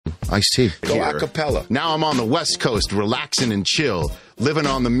I see. Go a cappella. Now I'm on the West Coast, relaxing and chill, living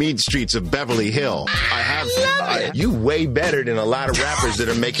on the mean streets of Beverly Hill. You way better than a lot of rappers that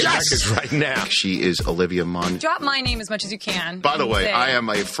are making records right now. She is Olivia Munn. Drop my name as much as you can. By the way, I am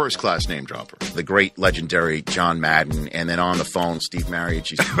a first-class name dropper. The great, legendary John Madden, and then on the phone, Steve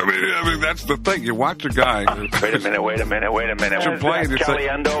Marriott. I mean, that's the thing. You watch a guy. Wait a minute. You're playing. It's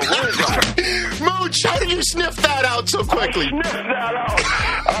Caliendo? Who is that? Mooch, how did you sniff that out so quickly?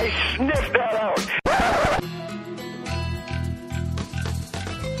 I sniffed that out.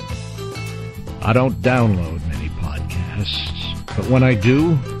 I don't download many podcasts, but when I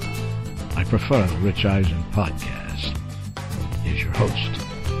do, I prefer the Rich Eisen podcast. Here's your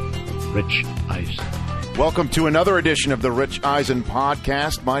host, Rich Eisen. Welcome to another edition of the Rich Eisen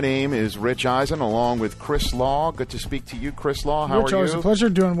podcast. My name is Rich Eisen, along with Chris Law. Good to speak to you, Chris Law. How Rich, are you? always a pleasure.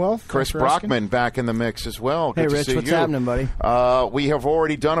 Doing well. Chris Brockman back in the mix as well. Hey, Good Rich, to see what's you. happening, buddy? We have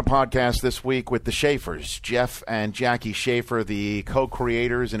already done a podcast this week with the Schaefers, Jeff and Jackie Schaefer, the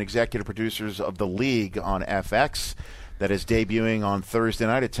co-creators and executive producers of The League on FX. That is debuting on Thursday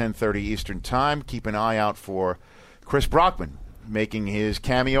night at 10:30 Eastern Time. Keep an eye out for Chris Brockman making his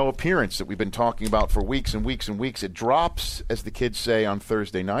cameo appearance that we've been talking about for weeks and weeks and weeks. It drops, as the kids say, on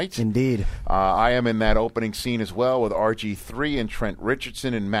Thursday night. Indeed. I am in that opening scene as well with RG3 and Trent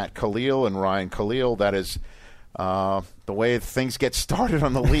Richardson and Matt Khalil and Ryan Khalil. That is the way things get started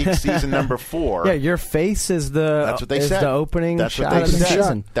on The League season number 4. Yeah, your face is That's what they said. the opening That's shot what they of the said.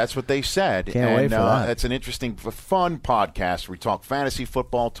 season. That's what they said. Can't wait for that. It's an interesting, fun podcast. We talk fantasy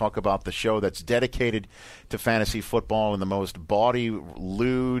football, talk about the show that's dedicated to fantasy football in the most bawdy,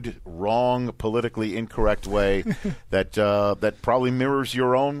 lewd, wrong, politically incorrect way that probably mirrors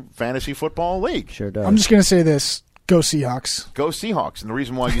your own fantasy football league. Sure does. I'm just going to say this. Go Seahawks. Go Seahawks. And the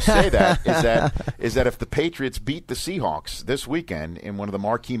reason why you say that is that if the Patriots beat the Seahawks this weekend in one of the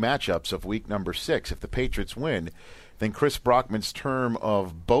marquee matchups of week number 6, if the Patriots win, then Chris Brockman's term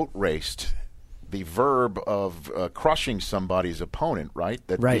of boat raced, the verb of crushing somebody's opponent, right?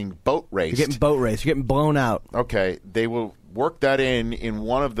 That Right. being boat raced. You're getting boat raced. You're getting blown out. Okay, they will work that in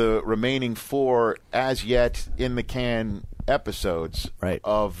one of the remaining 4 as yet in the can episodes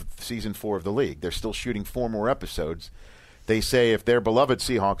of season 4 of the league. They're still shooting 4 more episodes. They say if their beloved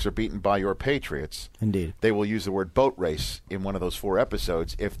Seahawks are beaten by your Patriots, Indeed, they will use the word boat race in one of those 4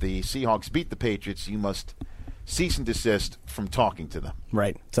 episodes. If the Seahawks beat the Patriots, you must cease and desist from talking to them.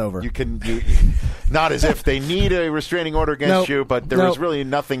 Right. It's over. You not as if they need a restraining order against you, but there is really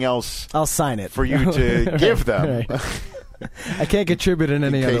nothing else. I'll sign it for you to give them. Right. I can't contribute in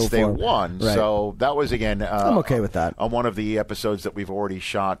any in other case they form. won. Right. So that was, again, I'm okay with that. On one of the episodes that we've already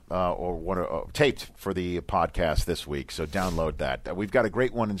shot or taped for the podcast this week. So download that. We've got a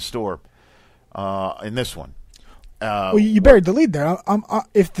great one in store in this one. Well, you buried the lead there.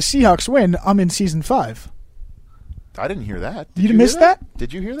 If the Seahawks win, I'm in season 5. I didn't hear that. You missed that?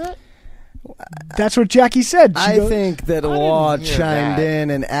 Did you hear that? That's what Jackie said. I think that Law chimed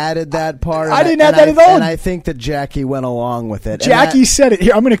in and added that part. I didn't add that at all. And I think that Jackie went along with it. Jackie said it.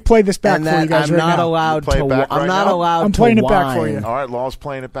 Here, I'm going to play this back for you guys I'm right not now. allowed to. I'm not allowed. I'm playing to it back for whine. you. All right, Law's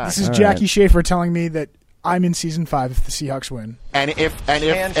playing it back. This is Jackie Schaefer telling me that I'm in season 5 if the Seahawks win. And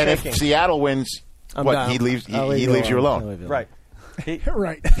if Seattle wins, he leaves you alone. Right.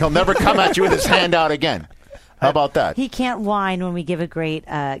 Right. He'll never come at you with his hand out again. How about that? He can't whine when we give a great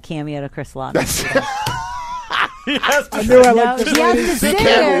cameo to Chris Law. I knew I liked this. He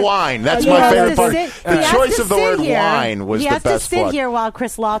can't whine. That's my favorite part. The choice of the word whine was the best part. He has to sit here while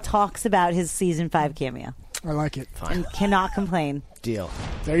Chris Law talks about his season 5 cameo. I like it. And cannot complain. Deal.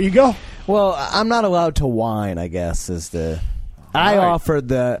 There you go. Well, I'm not allowed to whine, I guess, is the... I offered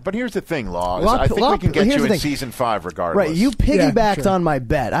the... But here's the thing, Law. I think we can get you in season 5 regardless. Right, you piggybacked on my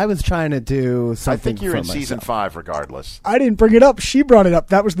bet. I was trying to do something. I think you're in myself. season 5 regardless. I didn't bring it up. She brought it up.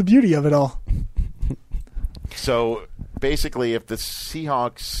 That was the beauty of it all. So basically, if the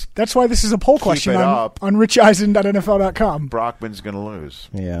Seahawks, that's why this is a poll question on richeisen.nfl.com. Brockman's going to lose.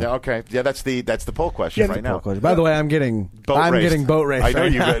 Yeah. Okay. Yeah. That's the poll question right now. By the way, I'm getting boat raced. I know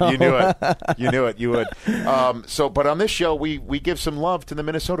right you now. would. You knew it. You knew it. You would. But on this show, we give some love to the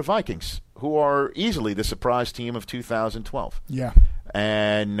Minnesota Vikings, who are easily the surprise team of 2012. Yeah.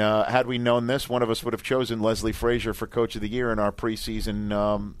 And had we known this, one of us would have chosen Leslie Frazier for Coach of the Year in our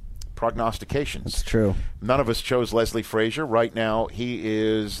preseason prognostications. That's true. None of us chose Leslie Frazier. Right now, he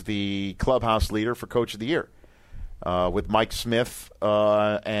is the clubhouse leader for Coach of the Year, with Mike Smith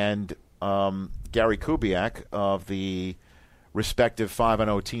and Gary Kubiak of the respective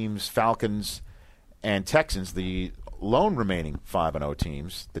 5-0 teams, Falcons and Texans, the lone remaining 5-0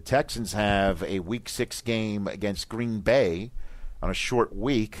 teams. The Texans have a Week 6 game against Green Bay on a short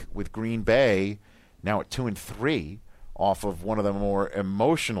week with Green Bay now at 2-3 off of one of the more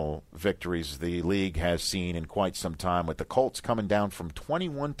emotional victories the league has seen in quite some time, with the Colts coming down from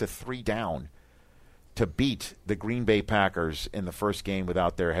 21-3 down to beat the Green Bay Packers in the first game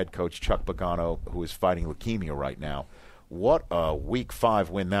without their head coach Chuck Pagano, who is fighting leukemia right now. What a Week 5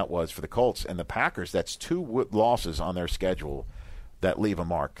 win that was for the Colts. And the Packers, that's 2 losses on their schedule that leave a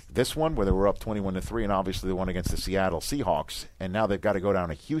mark. This one, where they were up 21-3, and obviously the one against the Seattle Seahawks. And now they've got to go down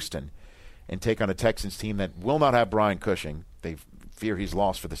to Houston and take on a Texans team that will not have Brian Cushing. They fear he's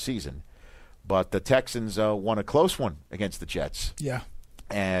lost for the season. But the Texans won a close one against the Jets. Yeah.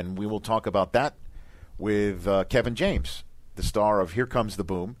 And we will talk about that with Kevin James, the star of Here Comes the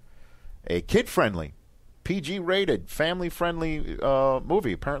Boom, a kid-friendly, PG-rated, family-friendly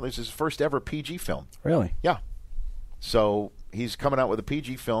movie. Apparently, this is his first ever PG film. Really? Yeah. So he's coming out with a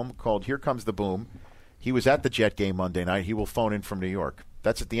PG film called Here Comes the Boom. He was at the Jet game Monday night. He will phone in from New York.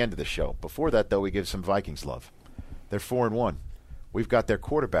 That's at the end of the show. Before that, though, we give some Vikings love. They're 4-1. We've got their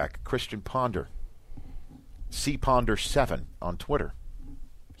quarterback, Christian Ponder, CPonder7 on Twitter.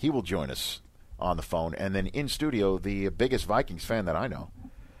 He will join us on the phone. And then in studio, the biggest Vikings fan that I know.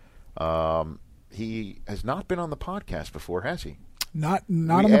 He has not been on the podcast before, has he? Not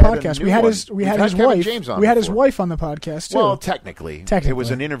on the podcast. We had his wife. We had his wife on the podcast too. Well, technically, it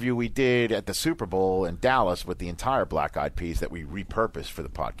was an interview we did at the Super Bowl in Dallas with the entire Black Eyed Peas that we repurposed for the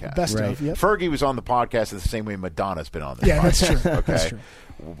podcast. Best of, yep. Fergie was on the podcast the same way Madonna's been on the podcast. Yeah, that's true. Okay, that's true.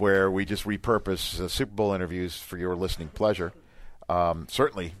 Where we just repurpose Super Bowl interviews for your listening pleasure.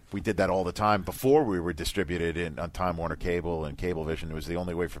 Certainly, we did that all the time before we were distributed on Time Warner Cable and Cablevision. It was the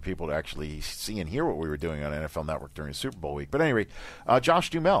only way for people to actually see and hear what we were doing on NFL Network during Super Bowl week. But anyway, Josh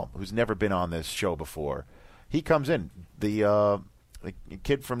Duhamel, who's never been on this show before, he comes in. The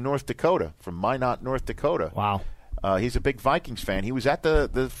kid from North Dakota, from Minot, North Dakota. Wow. He's a big Vikings fan. He was at the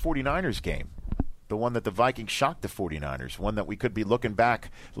 49ers game, the one that the Vikings shocked the 49ers, one that we could be looking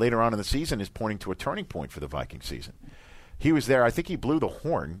back later on in the season is pointing to a turning point for the Viking season. He was there. I think he blew the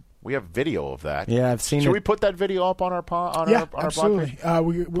horn. We have video of that. Yeah, I've seen it. Should we put that video up on our absolutely.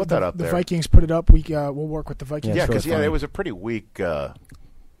 Podcast? Put that up the there. Vikings put it up. We'll work with the Vikings. Yeah, because it was a pretty weak, not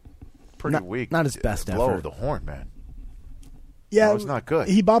his best blow effort. of the horn, man. Yeah, that was not good.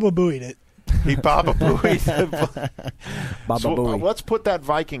 He Baba Booeyed it. He Baba Booeyed. Baba Booey. Let's put that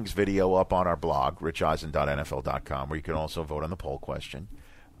Vikings video up on our blog, richeisen.nfl.com, where you can also vote on the poll question.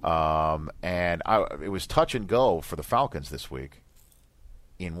 It was touch and go for the Falcons this week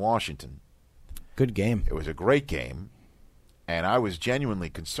in Washington. Good game. It was a great game, and I was genuinely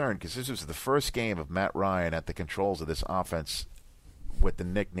concerned because this was the first game of Matt Ryan at the controls of this offense with the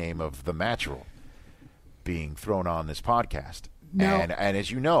nickname of the Natural being thrown on this podcast. Now, and as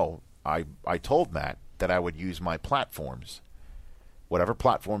you know, I told Matt that I would use my platforms, whatever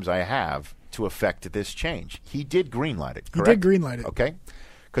platforms I have, to affect this change. He did greenlight it, correct? He did greenlight it. Okay.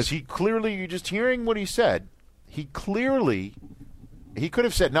 Because he clearly, you're just hearing what he said, he could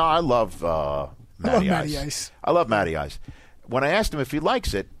have said, no, I love Matty Ice. I love Matty Ice. When I asked him if he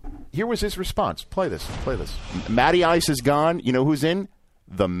likes it, here was his response. Play this. Matty Ice is gone. You know who's in?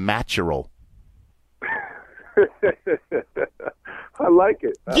 The Natural. I like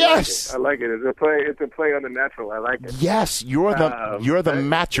it. Yes! I like it. It's a play on the Natural. I like it. Yes, you're the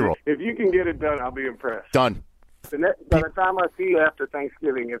Natural. If you can get it done, I'll be impressed. Done. By the time I see you after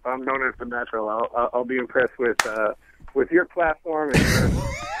Thanksgiving, if I'm known as the Natural, I'll be impressed with your platform and your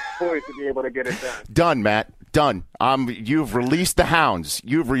poise to be able to get it done. Done, Matt. Done. You've released the hounds.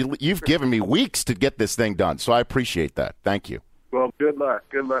 You've given me weeks to get this thing done, so I appreciate that. Thank you. Well, good luck.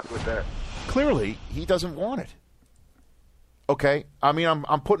 Good luck with that. Clearly, he doesn't want it. Okay, I mean,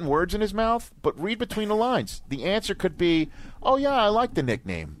 I'm putting words in his mouth, but read between the lines. The answer could be, oh, yeah, I like the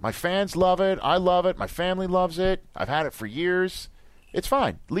nickname. My fans love it. I love it. My family loves it. I've had it for years. It's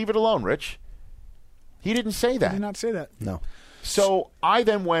fine. Leave it alone, Rich. He didn't say that. He did not say that. No. So I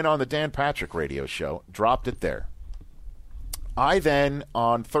then went on the Dan Patrick radio show, dropped it there. I then,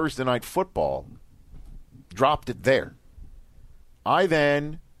 on Thursday Night Football, dropped it there. I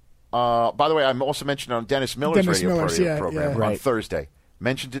then... by the way, I'm also mentioned on Dennis Miller's radio program on Thursday.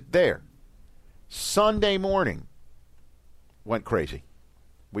 Mentioned it there. Sunday morning, went crazy.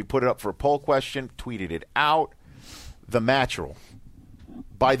 We put it up for a poll question, tweeted it out. The Natural.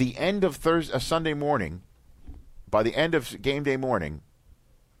 By the end of Sunday morning, by the end of game day morning,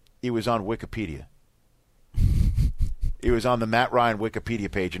 it was on Wikipedia. It was on the Matt Ryan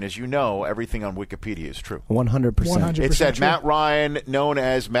Wikipedia page, and as you know, everything on Wikipedia is true. 100%. It said true. Matt Ryan, known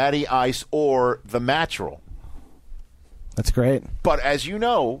as Matty Ice or the Natural. That's great. But as you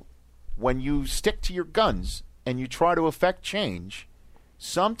know, when you stick to your guns and you try to affect change,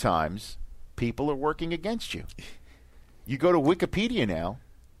 sometimes people are working against you. You go to Wikipedia now,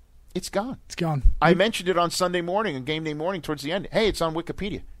 it's gone. It's gone. I mentioned it on Sunday morning and game day morning towards the end. Hey, it's on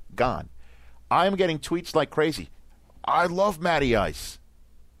Wikipedia. Gone. I'm getting tweets like crazy. I love Matty Ice.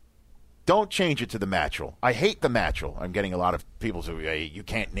 Don't change it to the Mattrel. I hate the Mattrel. I'm getting a lot of people who say, you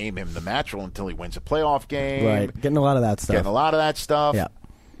can't name him the Mattrel until he wins a playoff game. Right. Getting a lot of that stuff. Yeah.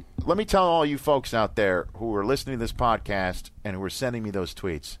 Let me tell all you folks out there who are listening to this podcast and who are sending me those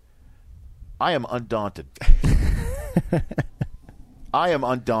tweets, I am undaunted. I am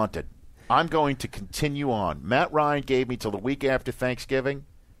undaunted. I'm going to continue on. Matt Ryan gave me till the week after Thanksgiving.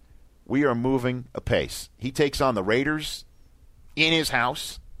 We are moving apace. He takes on the Raiders in his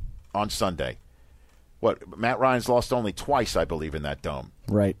house on Sunday. What, Matt Ryan's lost only twice, I believe, in that dome.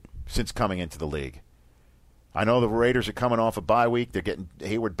 Right. Since coming into the league. I know the Raiders are coming off a bye week. They're getting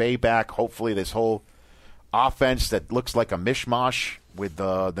Hayward Bay back. Hopefully this whole offense that looks like a mishmash with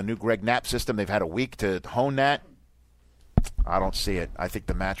the new Greg Knapp system, they've had a week to hone that. I don't see it. I think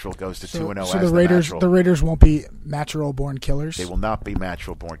the Mattrel goes to 2-0 So as the Raiders won't be Mattrel-born killers? They will not be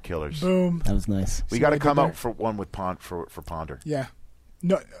Mattrel-born killers. Boom. That was nice. We got to come out for one with for Ponder. Yeah.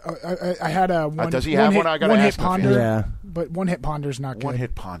 No, I had a one. Does he have one? I got to ask him. Ponder, yeah. But one hit Ponder's not good. One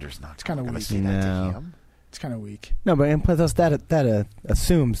hit Ponder's not. It's kind of weak. See that to him. It's kind of weak. No, but that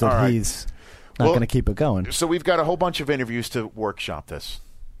assumes that he's not going to keep it going. So we've got a whole bunch of interviews to workshop this.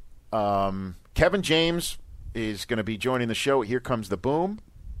 Kevin James is going to be joining the show. Here comes the boom.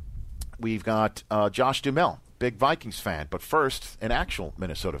 We've got Josh Duhamel, big Vikings fan, but first, an actual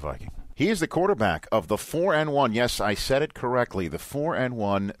Minnesota Viking. He is the quarterback of the 4-1. Yes, I said it correctly. The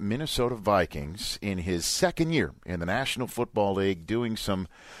 4-1 Minnesota Vikings in his second year in the National Football League, doing some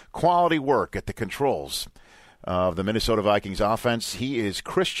quality work at the controls of the Minnesota Vikings offense. He is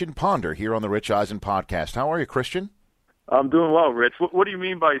Christian Ponder here on the Rich Eisen podcast. How are you, Christian? I'm doing well, Rich. What do you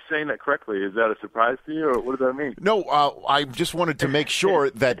mean by saying that correctly? Is that a surprise to you, or what does that mean? No, I just wanted to make sure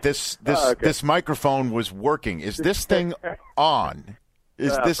that this microphone was working. Is this thing on?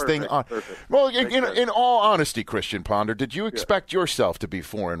 Is this perfect, thing on? Perfect. Well, in all honesty, Christian Ponder, did you expect yourself to be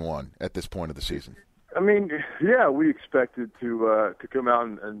 4-1 at this point of the season? I mean, yeah, we expected to come out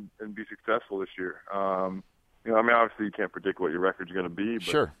and be successful this year. I mean, obviously you can't predict what your record's going to be, but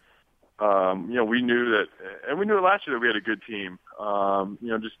sure. We knew that, and we knew it last year that we had a good team.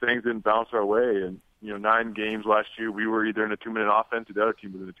 Just things didn't bounce our way, and 9 games last year we were either in a 2-minute offense or the other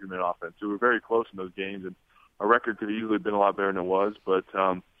team was in a 2-minute offense. So we were very close in those games, and our record could have easily been a lot better than it was. But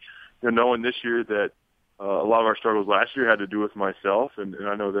knowing this year that a lot of our struggles last year had to do with myself, and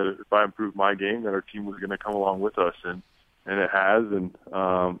I know that if I improved my game, that our team was going to come along with us, and it has. And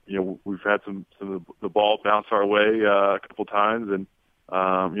we've had some of the ball bounce our way a couple times, and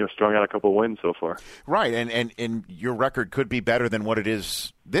strung out a couple of wins so far. Right, and your record could be better than what it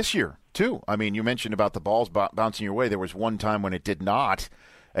is this year, too. I mean, you mentioned about the balls bouncing your way. There was one time when it did not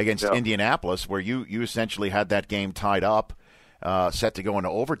against Indianapolis, where you essentially had that game tied up, set to go into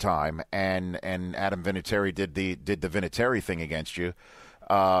overtime, and Adam Vinatieri did the Vinatieri thing against you.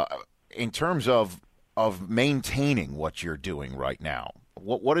 In terms of maintaining what you're doing right now,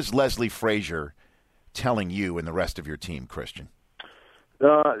 what is Leslie Frazier telling you and the rest of your team, Christian?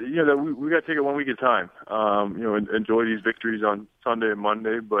 That we got to take it 1 week at a time. Enjoy these victories on Sunday and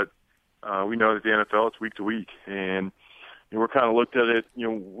Monday, but we know that the NFL, it's week to week, and we're kind of looked at it.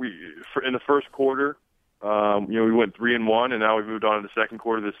 In the first quarter, we went 3-1, and now we've moved on to the second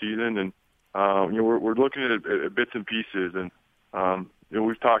quarter of the season, and we're looking at bits and pieces, and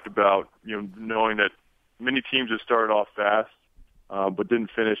we've talked about knowing that many teams have started off fast, but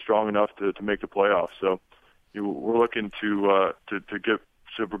didn't finish strong enough to make the playoffs. So we're looking to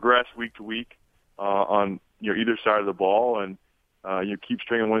progress week to week on either side of the ball, and keep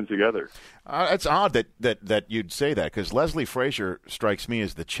stringing wins together. It's odd that you'd say that, because Leslie Frazier strikes me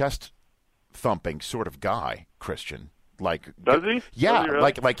as the chest-thumping sort of guy, Christian. Does he? Yeah, Does he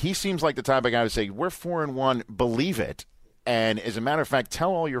really? like he seems like the type of guy to say, we're 4-1, believe it, and as a matter of fact,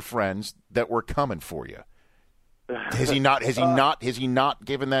 tell all your friends that we're coming for you. Has he not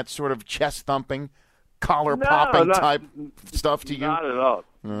given that sort of chest-thumping, collar-popping type stuff to you? Not at all.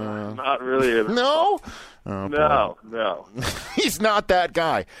 Not really at all. No? Oh, no. He's not that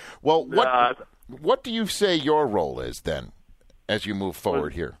guy. Well, what do you say your role is then as you move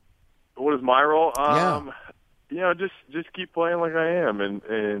forward here? What is my role? Just keep playing like I am, and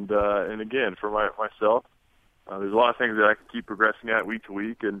again, for myself, there's a lot of things that I can keep progressing at week to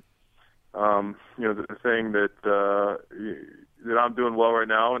week, and the thing that I'm doing well right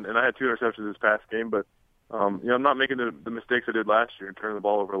now, and I had 2 interceptions this past game, but I'm not making the mistakes I did last year and turning the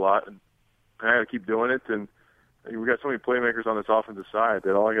ball over a lot, and I got to keep doing it, and we got so many playmakers on this offensive side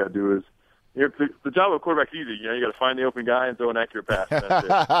that all I got to do is, the job of a quarterback is easy. You got to find the open guy and throw an accurate pass.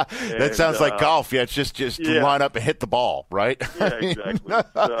 That's it. That sounds like golf. Yeah, it's just line up and hit the ball, right? Yeah, exactly.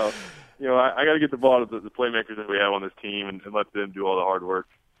 So, I got to get the ball to the playmakers that we have on this team and let them do all the hard work.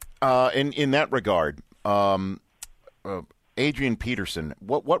 In that regard, Adrian Peterson,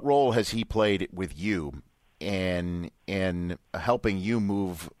 what role has he played with you in helping you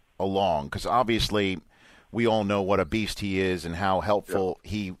move along? Because obviously, we all know what a beast he is and how helpful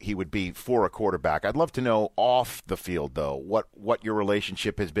he would be for a quarterback. I'd love to know off the field, though, what your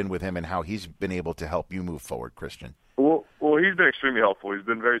relationship has been with him and how he's been able to help you move forward, Christian. Well, he's been extremely helpful. He's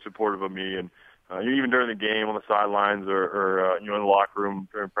been very supportive of me, and even during the game, on the sidelines, or in the locker room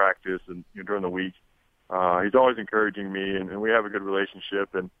during practice, and during the week, he's always encouraging me, and we have a good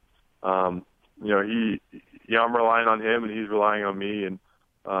relationship. And I'm relying on him, and he's relying on me, and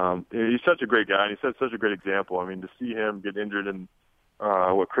he's such a great guy, and he set such a great example. I mean, to see him get injured in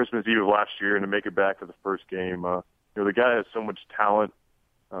Christmas Eve of last year and to make it back for the first game, the guy has so much talent.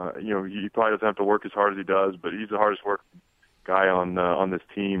 He probably doesn't have to work as hard as he does, but he's the hardest working guy on this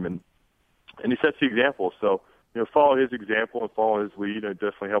team, and he sets the example. So, follow his example and follow his lead, and it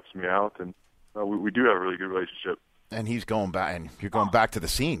definitely helps me out, and we do have a really good relationship. And he's going back, and you're going back to the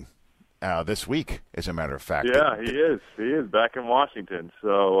scene this week, as a matter of fact. Yeah, he is. He is back in Washington.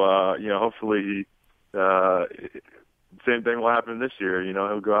 So, hopefully same thing will happen this year.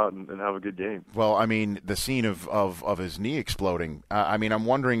 He'll go out and have a good game. Well, I mean, the scene of his knee exploding. I'm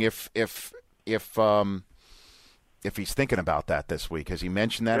wondering if he's thinking about that this week. Has he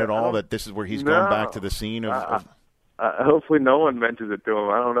mentioned that at all? That this is where he's going back to the scene of hopefully, no one mentions it to him.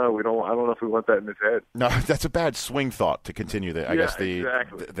 I don't know. I don't know if we want that in his head. No, that's a bad swing thought to continue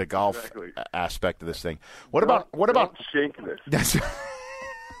the golf aspect of this thing. What about shake this?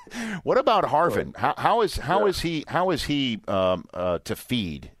 What about Harvin? How is he to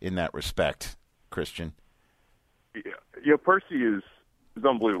feed in that respect, Christian? Percy is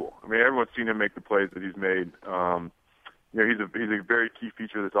unbelievable. I mean, everyone's seen him make the plays that he's made. He's a very key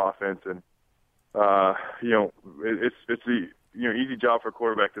feature of this offense, and it's the easy job for a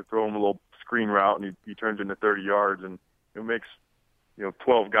quarterback to throw him a little screen route, and he turns into 30 yards, and it makes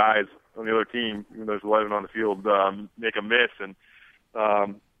 12 guys on the other team, even though there's 11 on the field, make a miss, and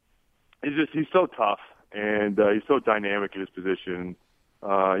he's so tough, and he's so dynamic in his position.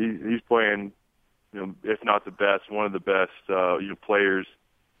 He's playing, if not the best, one of the best players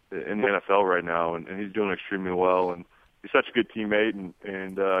in the NFL right now, and he's doing extremely well, and he's such a good teammate,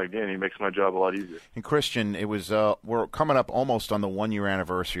 and again, he makes my job a lot easier. And Christian, it was we're coming up almost on the 1-year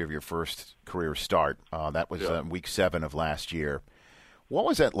anniversary of your first career start. That was week 7 of last year. What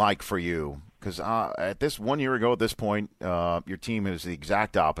was that like for you? Because at this 1 year ago, at this point, your team is the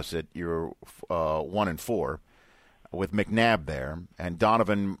exact opposite. You're 1-4 with McNabb there, and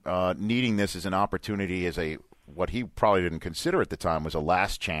Donovan needing this as an opportunity, as what he probably didn't consider at the time was a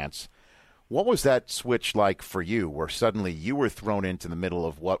last chance. What was that switch like for you, where suddenly you were thrown into the middle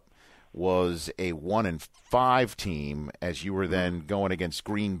of what was a 1-5 team as you were then going against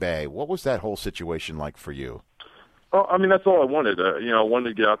Green Bay? What was that whole situation like for you? Well, I mean, that's all I wanted. I wanted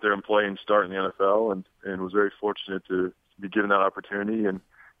to get out there and play and start in the NFL, and was very fortunate to be given that opportunity. And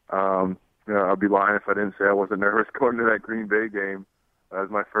I'd be lying if I didn't say I wasn't nervous going to that Green Bay game as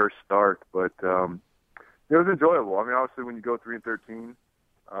my first start. But it was enjoyable. I mean, obviously, when you go 3-13.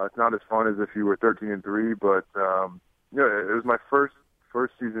 It's not as fun as if you were 13-3, but it was my first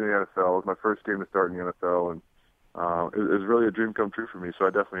season in the NFL. It was my first game to start in the NFL, and it was really a dream come true for me. So I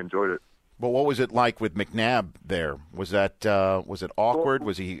definitely enjoyed it. Well, what was it like with McNabb there? Was it awkward?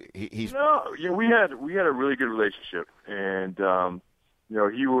 Was he's No, we had a really good relationship, and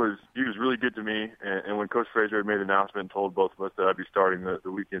he was really good to me. And when Coach Frazier had made an announcement and told both of us that I'd be starting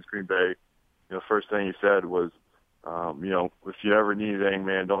the week against Green Bay, first thing he said was, if you ever need anything,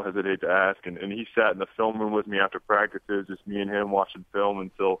 man, don't hesitate to ask. And he sat in the film room with me after practices, just me and him watching film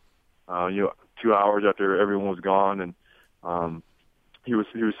until 2 hours after everyone was gone. And he was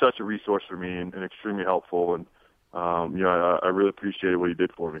such a resource for me and extremely helpful. And I really appreciated what he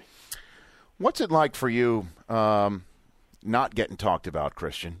did for me. What's it like for you not getting talked about,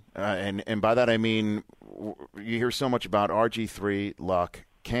 Christian? And by that I mean you hear so much about RG3, Luck,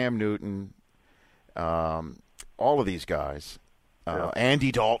 Cam Newton, all of these guys,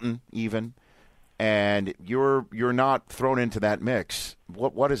 Andy Dalton even, and you're not thrown into that mix.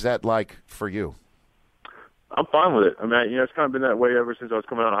 What is that like for you? I'm fine with it. I mean, it's kind of been that way ever since I was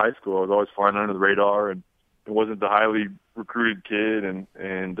coming out of high school. I was always flying under the radar, and it wasn't the highly recruited kid, and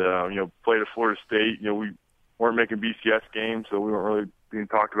played at Florida State. We weren't making BCS games, so we weren't really being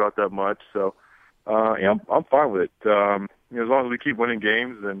talked about that much. So, Yeah, I'm fine with it. As long as we keep winning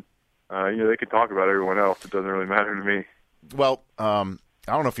games, then they can talk about everyone else. It doesn't really matter to me. Well, I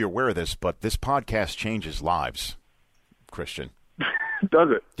don't know if you're aware of this, but this podcast changes lives, Christian.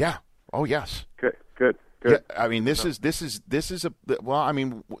 Does it? Yeah. Oh, yes. Okay. Good. Yeah, I mean, this is a, well, I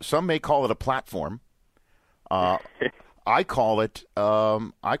mean, some may call it a platform. I call it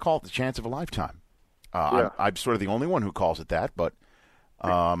the chance of a lifetime. I'm sort of the only one who calls it that, but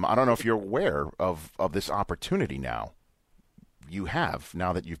I don't know if you're aware of this opportunity now. You have,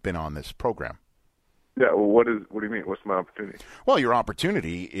 now that you've been on this program. Yeah, well, what do you mean? What's my opportunity? Well, your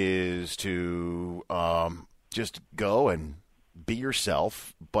opportunity is to just go and be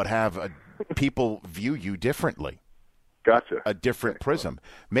yourself, but have people view you differently. Gotcha. A different prism.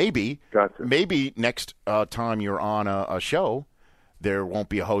 Maybe next time you're on a show, there won't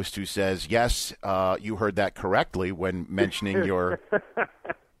be a host who says, yes, you heard that correctly when mentioning your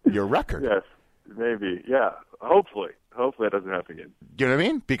record. Yes, maybe. Yeah, hopefully. Hopefully that doesn't happen again. You know what I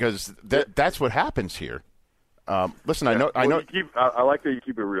mean? Because that's what happens here. Listen, I know. I like that you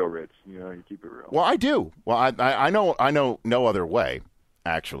keep it real, Rich. You keep it real. Well, I do. Well, I know no other way,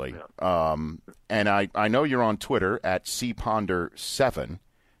 actually. Yeah. And I know you're on Twitter at cponder7.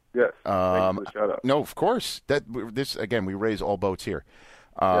 Yes. Thanks for the shout out. No, of course. This again, we raise all boats here.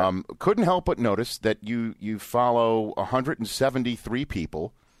 Couldn't help but notice that you follow 173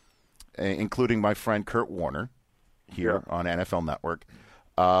 people, including my friend Kurt Warner here on NFL Network.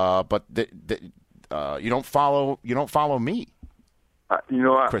 But you don't follow me.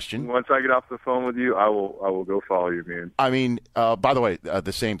 Christian. Once I get off the phone with you, I will go follow you, man. I mean, by the way,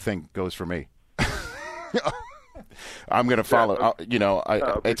 the same thing goes for me. I'm going to follow.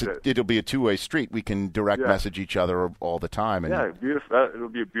 It'll be a two-way street. We can direct message each other all the time. And, beautiful. It'll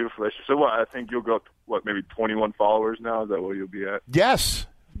be a beautiful relationship. So I think you'll go up to, maybe 21 followers now? Is that where you'll be at? Yes.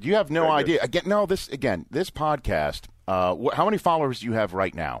 You have no idea. This podcast. How many followers do you have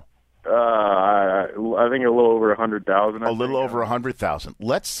right now? I think a little over 100,000. A little over 100,000.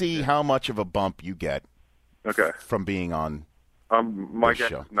 Let's see how much of a bump you get. Okay. From being on. My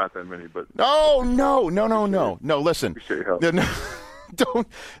guess is not that many, but no. Listen,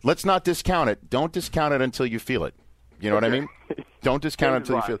 let's not discount it. Don't discount it until you feel it. You know what I mean? Don't discount it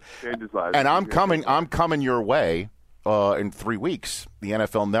until you feel it. Changes lives. And I'm coming your way in 3 weeks. The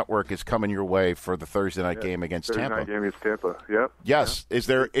NFL Network is coming your way for the Thursday night game against Tampa. Thursday night game against Tampa. Yep. Yes. Yeah.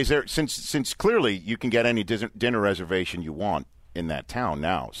 Is there since clearly you can get any dinner reservation you want in that town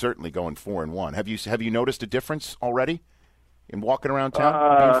now? Certainly going 4-1. Have you noticed a difference already in walking around town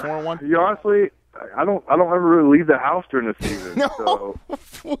being 4-1? Honestly, I don't ever really leave the house during the season. No.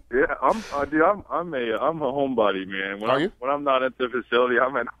 So, yeah, I'm a homebody, man. When I'm not at the facility,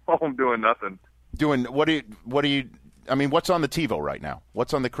 I'm at home doing nothing. Doing what do you? I mean, what's on the TiVo right now?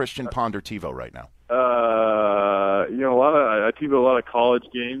 What's on the Christian Ponder TiVo right now? I TiVo a lot of college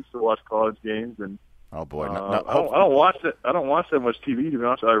games to watch college games, and oh boy, I don't watch it. I don't watch that much TV, to be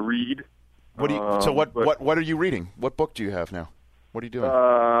honest. I read. What are you reading? What book do you have now? What are you doing?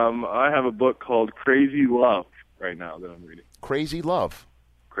 I have a book called Crazy Love right now that I'm reading. Crazy Love.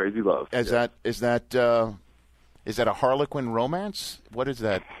 Crazy Love. Is that a Harlequin romance? What is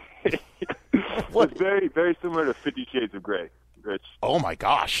that? It's very, very similar to 50 Shades of Grey, Rich. Oh my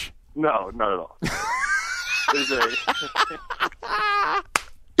gosh! No, not at all.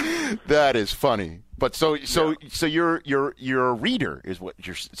 That is funny. But so you're a reader is what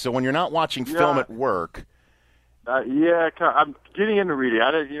you're. So when you're not watching film at work. I'm getting into reading. I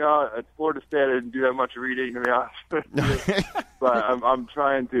didn't, at Florida State, I didn't do that much reading, to be honest. But I'm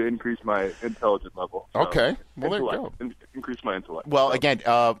trying to increase my intelligence level. So okay, well there you go. Increase my intellect. Well, again,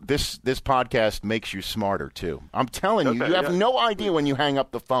 this podcast makes you smarter too. I'm telling you, you have no idea when you hang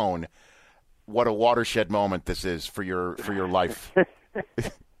up the phone what a watershed moment this is for your life.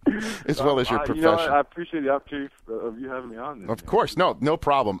 As well as your profession. I appreciate the opportunity of you having me on. Of course, no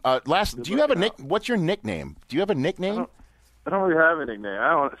problem. Do you have what's your nickname? Do you have a nickname? I don't really have a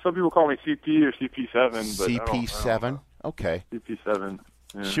nickname. Some people call me CP or CP7. But CP7. Okay. CP7.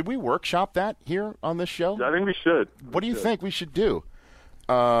 Yeah. Should we workshop that here on this show? I think we should. What do you think we should do?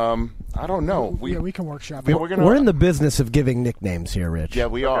 I don't know. We can workshop. We're in the business of giving nicknames here, Rich. Yeah,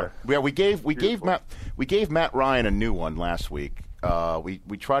 we are. Yeah, we gave Matt Ryan a new one last week.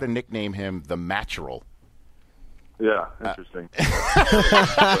 We try to nickname him the Matchural. Yeah, interesting.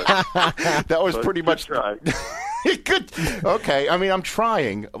 That was pretty much. Try. Good. Okay. I mean, I'm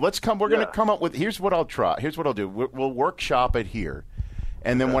trying. We're going to come up with. Here's what I'll try. Here's what I'll do. We'll workshop it here,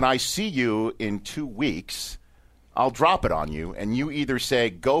 and then when I see you in 2 weeks, I'll drop it on you, and you either say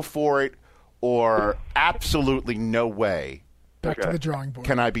go for it or absolutely no way. Back to the drawing board.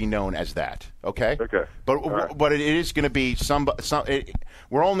 Can I be known as that? Okay. Okay. But it is going to be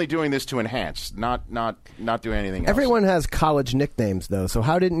we're only doing this to enhance, not doing anything else. Everyone has college nicknames, though. So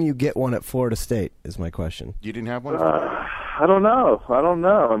how didn't you get one at Florida State? Is my question. You didn't have one? I don't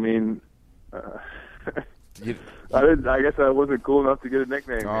know. I mean, I guess I wasn't cool enough to get a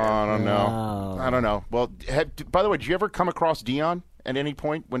nickname. I don't know. I don't know. Well, by the way, did you ever come across Dion at any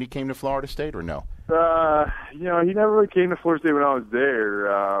point when he came to Florida State, or no? He never really came to Florida State when I was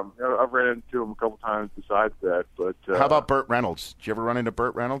there. I've ran into him a couple times besides that. But how about Burt Reynolds? Did you ever run into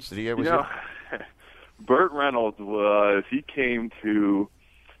Burt Reynolds? Did he ever? Burt Reynolds he came to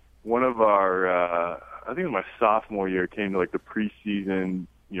one of our, I think it was my sophomore year, came to like the preseason,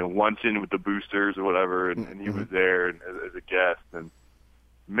 luncheon with the boosters or whatever, and he was there as a guest. And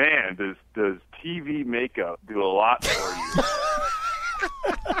man, does TV makeup do a lot for you?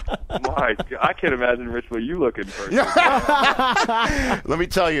 My God, I can't imagine, Rich, what you look in person. Let me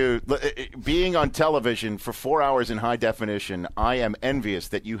tell you, being on television for 4 hours in high definition, I am envious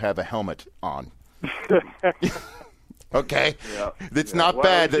that you have a helmet on. Okay? Yeah. It's not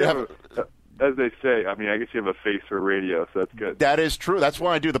bad. As they say, I mean, I guess you have a face for radio, so that's good. That is true. That's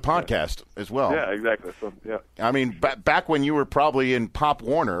why I do the podcast as well. Yeah, exactly. So, yeah. I mean, back when you were probably in Pop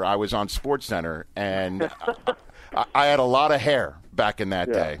Warner, I was on SportsCenter, and I had a lot of hair back in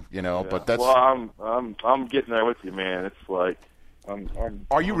that day, Yeah. But that's. Well, I'm getting there with you, man. It's like,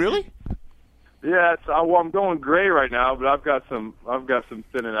 Are you really? Yeah, I'm going gray right now, but I've got some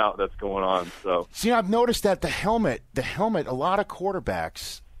thinning out that's going on. So see, I've noticed that the helmet, a lot of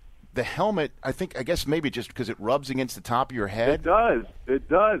quarterbacks, the helmet, I guess maybe just because it rubs against the top of your head. It does,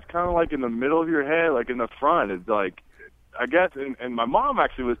 kind of like in the middle of your head, like in the front. It's like, I guess, and my mom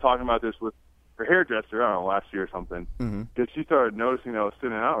actually was talking about this with her hairdresser, I don't know, last year or something, because she started noticing that I was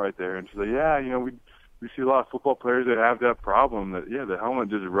thinning out right there, and she's like, yeah, we see a lot of football players that have that problem, that, the helmet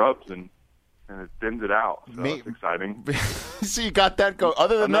just rubs and it thins it out. So it's exciting. So you got that go.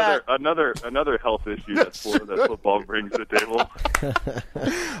 Other than another health issue that football brings to the table.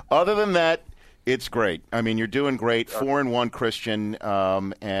 Other than that, it's great. I mean, you're doing great. 4-1, Christian,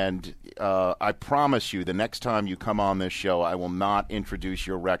 and I promise you, the next time you come on this show, I will not introduce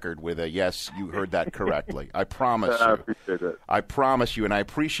your record with a "yes, you heard that correctly." I promise you. I appreciate it. I promise you, and I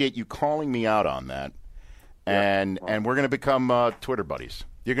appreciate you calling me out on that. And we're going to become Twitter buddies.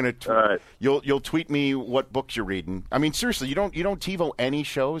 You're going to you'll tweet me what books you're reading. I mean, seriously, you don't TiVo any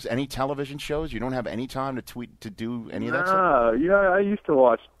shows, any television shows. You don't have any time to do any of that stuff. I used to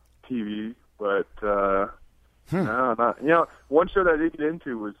watch TV, but no, not. One show that I did get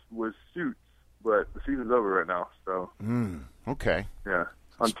into was Suits, but the season's over right now. So okay, yeah.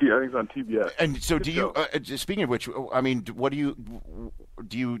 I think it's on TBS. And so, do you? Speaking of which, I mean, what do you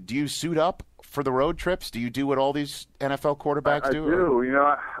suit up for the road trips? Do you do what all these NFL quarterbacks do? I do.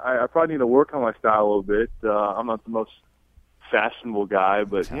 I probably need to work on my style a little bit. I'm not the most fashionable guy,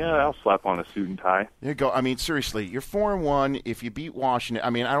 but I'll slap on a suit and tie. There you go. I mean, seriously, you're 4-1. If you beat Washington,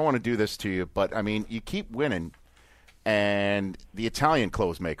 I mean, I don't want to do this to you, but I mean, you keep winning. And the Italian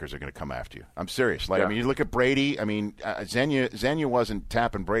clothes makers are going to come after you. I'm serious. I mean, you look at Brady. I mean, Xenia wasn't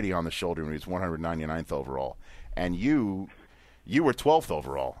tapping Brady on the shoulder when he was 199th overall, and you were 12th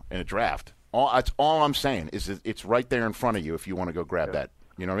overall in a draft. That's all I'm saying is that it's right there in front of you if you want to go grab that.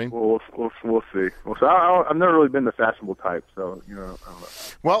 You know what I mean? Well, we'll see. I've never really been the fashionable type, so I don't know.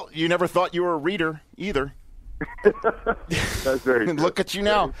 Well, you never thought you were a reader either. That's very true. Look at you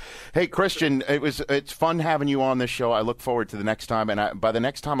now. Hey, Christian, it's fun having you on this show. I look forward to the next time, and by the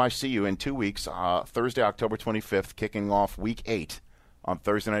next time I see you in 2 weeks, Thursday, October 25th, kicking off Week 8 on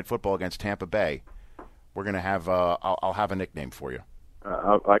Thursday Night Football against Tampa Bay. We're gonna have I'll have a nickname for you.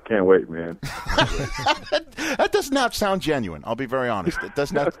 I can't wait, man. That does not sound genuine. I'll be very honest. It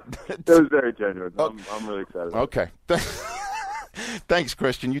does not. It was very genuine. I'm really excited. Okay. Thanks,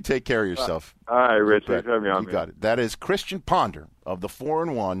 Christian. You take care of yourself. All right, Rich. Thanks for having me on. You got it. That is Christian Ponder of the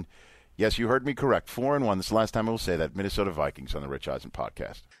 4-1. Yes, you heard me correct. 4-1. This is the last time I will say that. Minnesota Vikings on the Rich Eisen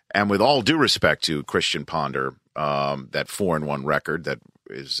podcast. And with all due respect to Christian Ponder, that 4-1 record that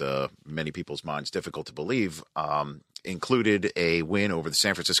is many people's minds difficult to believe, included a win over the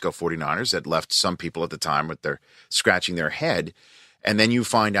San Francisco 49ers that left some people at the time with their scratching their head. And then you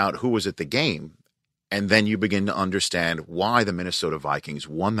find out who was at the game. And then you begin to understand why the Minnesota Vikings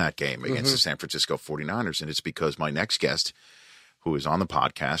won that game against the San Francisco 49ers. And it's because my next guest, who is on the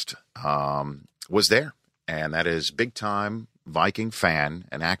podcast, was there. And that is big-time Viking fan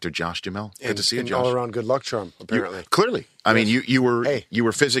and actor Josh Duhamel. Good to see you, Josh. All-around good luck charm, apparently. Clearly. I mean, you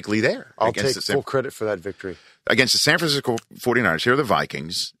were physically there. I'll take full credit for that victory. Against the San Francisco 49ers. Here are the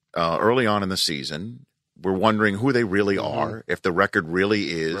Vikings early on in the season. we're wondering who they really are, if the record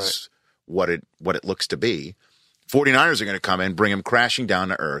really is what it looks to be. 49ers are going to come in, bring them crashing down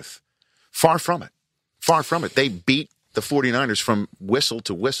to earth. Far from it. Far from it. They beat the 49ers from whistle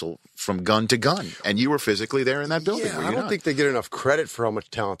to whistle, from gun to gun. And you were physically there in that building. Yeah, I don't think they get enough credit for how much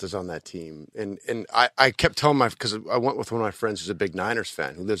talent is on that team. And I kept telling because I went with one of my friends who's a big Niners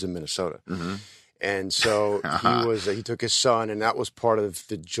fan who lives in Minnesota. Mm-hmm. And so he took his son, and that was part of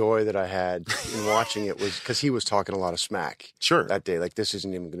the joy that I had in watching it, was because he was talking a lot of smack that day. Like, this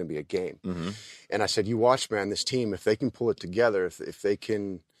isn't even going to be a game. Mm-hmm. And I said, you watch, man, this team, if they can pull it together, if they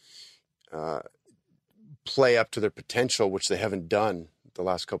can play up to their potential, which they haven't done the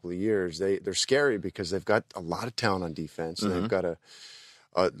last couple of years, they're scary because they've got a lot of talent on defense, and they've got a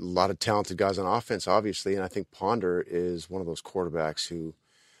lot of talented guys on offense, obviously. And I think Ponder is one of those quarterbacks who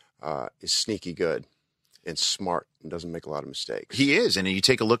is sneaky good and smart and doesn't make a lot of mistakes. He is. And you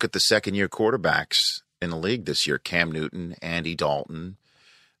take a look at the second-year quarterbacks in the league this year, Cam Newton, Andy Dalton,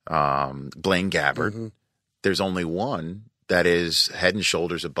 Blaine Gabbert. Mm-hmm. There's only one that is head and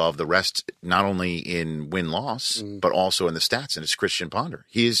shoulders above the rest, not only in win-loss, but also in the stats, and it's Christian Ponder.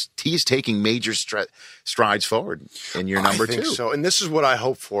 He is taking major strides forward in year number 2. I think so, and this is what I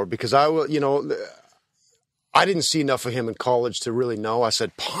hope for, because I didn't see enough of him in college to really know. I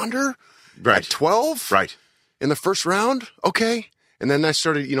said, Ponder? At 12? Right. In the first round? Okay. And then I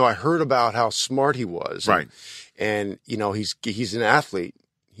started, I heard about how smart he was. Right. And he's an athlete.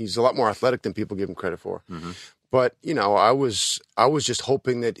 He's a lot more athletic than people give him credit for. Mm-hmm. But, I was just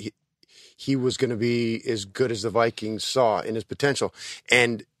hoping that he was going to be as good as the Vikings saw in his potential.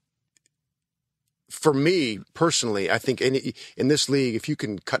 And for me, personally, I think in this league, if you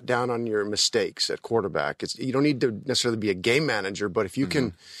can cut down on your mistakes at quarterback, you don't need to necessarily be a game manager, but if you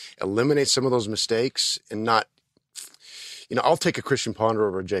can eliminate some of those mistakes and not, I'll take a Christian Ponder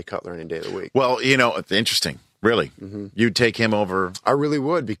over a Jay Cutler any day of the week. Well, interesting. Really? Mm-hmm. You'd take him over? I really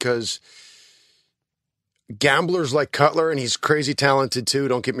would, because gamblers like Cutler, and he's crazy talented too,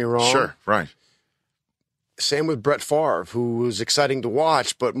 don't get me wrong. Sure, right. Same with Brett Favre, who was exciting to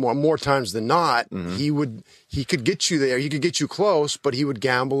watch, but more times than not, he could get you there. He could get you close, but he would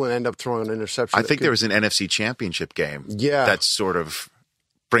gamble and end up throwing an interception. I think there was an NFC Championship game that sort of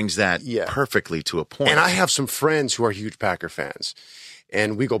brings that perfectly to a point. And I have some friends who are huge Packer fans,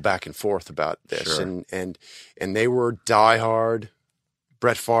 and we go back and forth about this. Sure. And they were diehard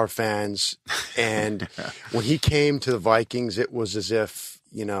Brett Favre fans, and when he came to the Vikings, it was as if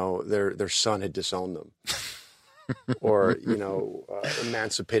their son had disowned them, or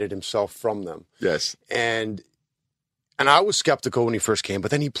emancipated himself from them. Yes, and I was skeptical when he first came,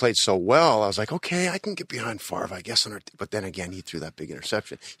 but then he played so well. I was like, okay, I can get behind Favre, I guess. But then again, he threw that big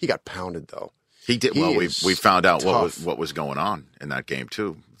interception. He got pounded though. He did. Well, we found out what was going on in that game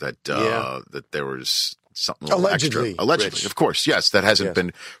too. That there was something allegedly extra. Allegedly, of course, yes. That hasn't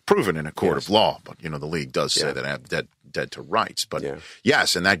been proven in a court of law, but the league does say that I have dead to rights. But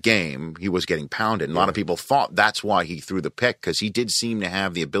yes, in that game, he was getting pounded. And a lot of people thought that's why he threw the pick, because he did seem to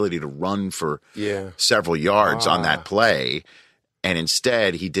have the ability to run for several yards on that play. And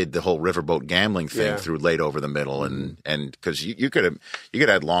instead, he did the whole riverboat gambling thing, threw late over the middle, and because you could have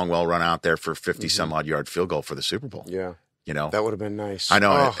had Longwell run out there for 50 some odd yard field goal for the Super Bowl. Yeah. That would have been nice. I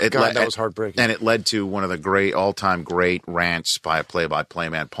know. That was heartbreaking. And it led to one of the all-time great rants by a play-by-play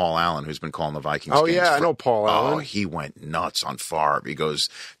man, Paul Allen, who's been calling the Vikings games. I know Paul Allen. Oh, he went nuts on Favre. He goes,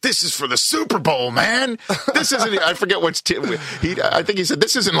 "This is for the Super Bowl, man. This isn't." I forget what's. I think he said,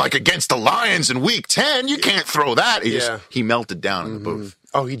 "This isn't like against the Lions in Week 10. You can't throw that." He melted down in the booth.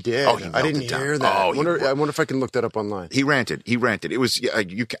 Oh, he did. Oh, I didn't hear that. I wonder if I can look that up online. He ranted. It was.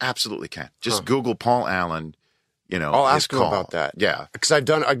 You absolutely can. Just Google Paul Allen. I'll ask him about that. Yeah, because I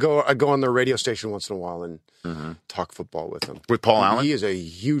go on their radio station once in a while and talk football with him. With Paul Allen, he is a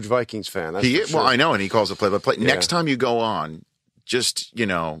huge Vikings fan. He is. Well, I know, and he calls it play-by-play. Yeah. Next time you go on, just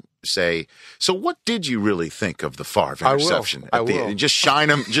say, so what did you really think of the Favre interception? I will. Just shine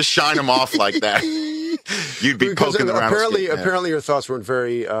him off like that. You'd be poking the rattlesnake. Apparently, your thoughts weren't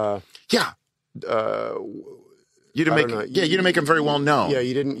very. You didn't make him very well known. Yeah,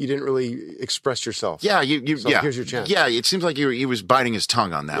 you didn't really express yourself. Yeah, here's your chance. Yeah, it seems like he was biting his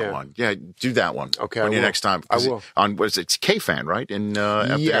tongue on that one. Yeah, do that one. Okay, next time. I will. It's K-Fan, right? Up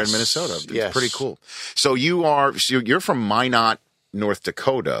there in Minnesota. It's pretty cool. So you're from Minot, North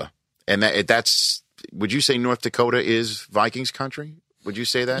Dakota, and that's. Would you say North Dakota is Vikings country? Would you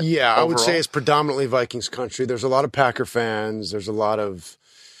say that? Yeah, overall? I would say it's predominantly Vikings country. There's a lot of Packer fans. There's a lot of.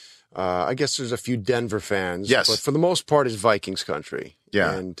 I guess there's a few Denver fans, yes, but for the most part, it's Vikings country.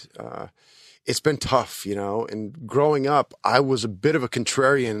 Yeah, and it's been tough, And growing up, I was a bit of a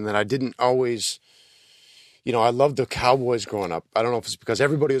contrarian in that I didn't always I loved the Cowboys growing up. I don't know if it's because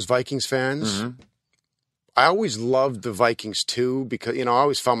everybody was Vikings fans. I always loved the Vikings too because, I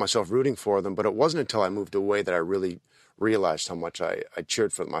always found myself rooting for them, but it wasn't until I moved away that I really realized how much I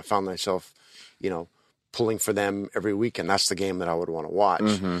cheered for them. I found myself, pulling for them every week, and that's the game that I would want to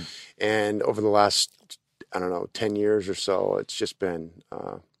watch. And over the last, 10 years or so, it's just been,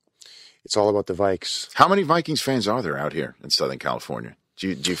 it's all about the Vikes. How many Vikings fans are there out here in Southern California? Do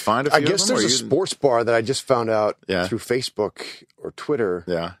you find a few I guess of them, there's a sports bar that I just found out through Facebook or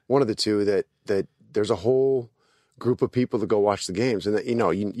Twitter, one of the two, that there's a whole group of people that go watch the games, and that, you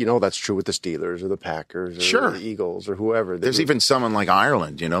know that's true with the Steelers or the Packers or the Eagles or whoever. There's even some in like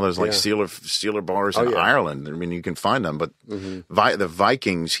Ireland. There's like Steeler bars in Ireland. I mean, you can find them, but the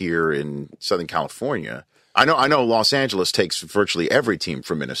Vikings here in Southern California. I know Los Angeles takes virtually every team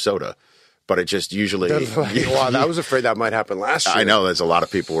from Minnesota, but it just usually. I was afraid that might happen last year. I know there's a lot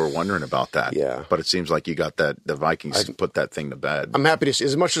of people who are wondering about that. Yeah, but it seems like you got the Vikings put that thing to bed. I'm happy to see,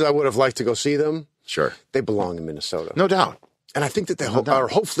 as much as I would have liked to go see them. Sure, they belong in Minnesota, no doubt. And I think that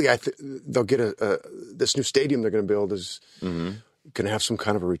hopefully they'll get this new stadium they're going to build is going to have some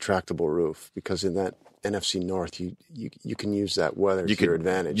kind of a retractable roof, because in that NFC North you can use that weather to your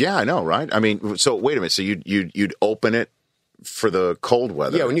advantage. Yeah, I know, right? I mean, so wait a minute. So you'd open it for the cold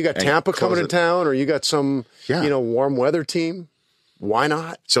weather. Yeah, when you got Tampa coming to town, or you got some warm weather team. Why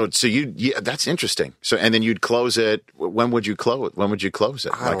not? So that's interesting. So, and then you'd close it. When would you close? When would you close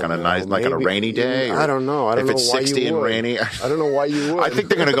it? Like on a on a rainy day? I don't know. I don't know why you would. If it's 60 and rainy, I don't know why you would. I think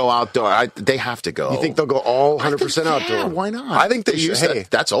they're going to go outdoor. They have to go. You think they'll go all 100% outdoor? Yeah, why not? I think they should.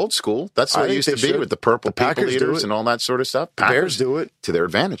 That's old school. That's what it used to be with the purple people eaters and all that sort of stuff. The Bears do it to their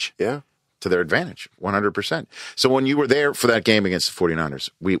advantage. Yeah. To their advantage, 100%. So when you were there for that game against the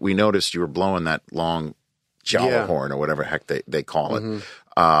 49ers, we noticed you were blowing that long Java horn or whatever heck they call it.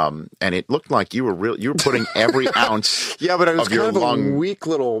 And it looked like you were putting every ounce. Yeah, but it was of your kind of lung. a weak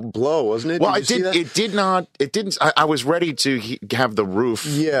little blow, wasn't it? Well, it didn't. I was ready to have the roof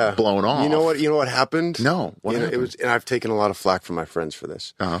blown off. You know what happened? No. What happened? It was, and I've taken a lot of flack from my friends for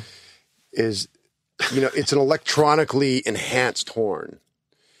this. Is it's an electronically enhanced horn,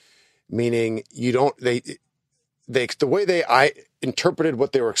 meaning you don't the way I interpreted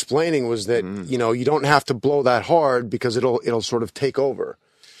what they were explaining was that you don't have to blow that hard because it'll sort of take over.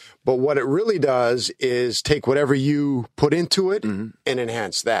 But what it really does is take whatever you put into it and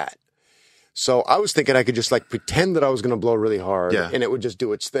enhance that. So I was thinking I could just pretend that I was going to blow really hard and it would just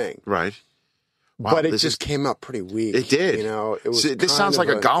do its thing. Right. Wow, but it just came out pretty weak. It did. It was. This sounds like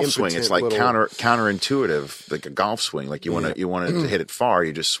a golf swing. It's like counterintuitive, like a golf swing. Like you want to hit it far,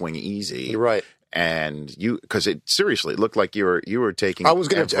 you just swing easy. You're right. And because it looked like you were taking. I was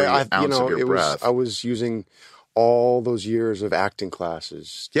going to ounce of your breath. I was using all those years of acting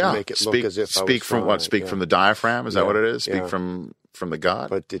classes to make it look as if I was from what? Speak from the diaphragm. Is that what it is? Speak from the gut.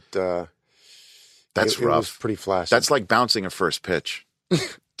 But that's rough. It was pretty flashy. That's like bouncing a first pitch.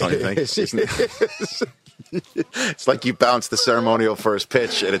 Don't you think? It's like you bounce the ceremonial first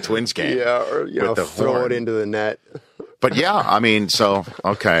pitch at a Twins game. Yeah, or throw it into the net. But yeah, I mean, so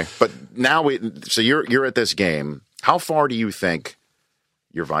okay. But now you're at this game. How far do you think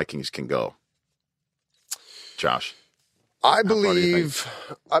your Vikings can go, Josh? I believe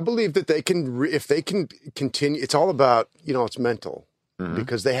that they can if they can continue. It's all about it's mental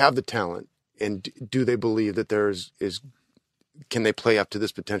because they have the talent, and do they believe that can they play up to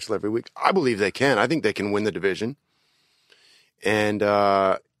this potential every week? I believe they can. I think they can win the division and,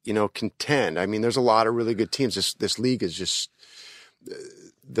 contend. I mean, there's a lot of really good teams. This league is just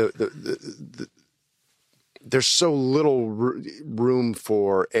there's so little room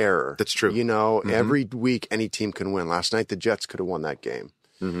for error. That's true. Every week any team can win. Last night the Jets could have won that game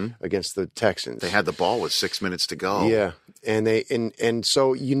against the Texans. They had the ball with 6 minutes to go. Yeah. And and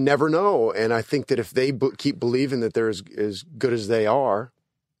so you never know. And I think that if they keep believing that they're as good as they are,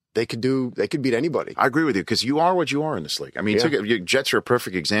 they could beat anybody. I agree with you because you are what you are in this league. I mean, your Jets are a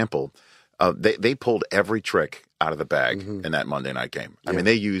perfect example. They pulled every trick out of the bag in that Monday night game. I mean,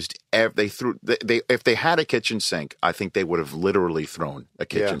 they used if they had a kitchen sink, I think they would have literally thrown a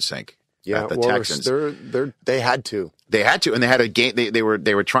kitchen sink. Yeah, at the Texans. They had to. They had to, and they had a game. They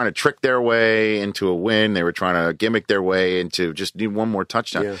were trying to trick their way into a win. They were trying to gimmick their way into just need one more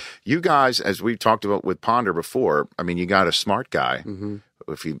touchdown. Yeah. You guys, as we've talked about with Ponder before, I mean, you got a smart guy.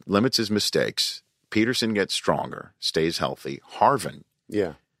 If he limits his mistakes, Peterson gets stronger, stays healthy. Harvin,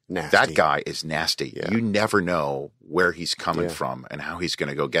 nasty. That guy is nasty. Yeah. You never know where he's coming from and how he's going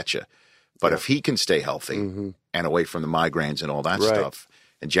to go get you. But if he can stay healthy and away from the migraines and all that stuff.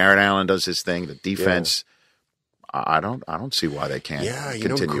 And Jared Allen does his thing. The defense, I don't see why they can't. Yeah,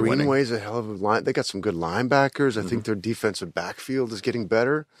 continue winning. Greenway's a hell of a line. They got some good linebackers. I think their defensive backfield is getting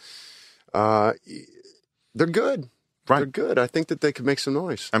better. They're good. Right. They're good. I think that they could make some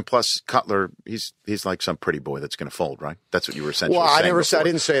noise. And plus, Cutler, he's like some pretty boy that's going to fold, right? That's what you were essentially saying. I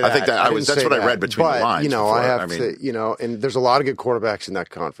didn't say that. I think that's what I read between the lines. Before. I have to, and there's a lot of good quarterbacks in that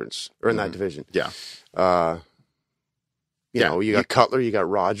conference or in that division. Yeah. You got Cutler, you got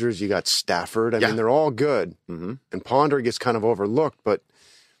Rodgers, you got Stafford. I mean, they're all good. Mm-hmm. And Ponder gets kind of overlooked, but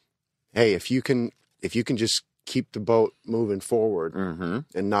hey, if you can just keep the boat moving forward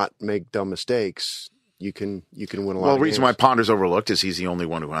and not make dumb mistakes, you can win a lot. Well, of the reason games. why Ponder's overlooked is he's the only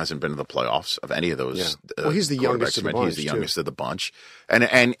one who hasn't been to the playoffs of any of those. Well, he's the youngest of the bunch. He's the youngest of the bunch, and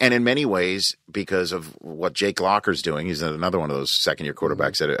in many ways, because of what Jake Locker's doing, he's another one of those second-year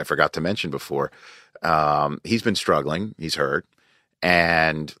quarterbacks that I forgot to mention before. He's been struggling. He's hurt,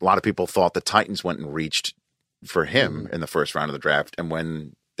 and a lot of people thought the Titans went and reached for him in the first round of the draft, and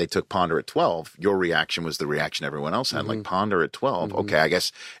when they took Ponder at 12, your reaction was the reaction everyone else had. Like, Ponder at 12. Okay, I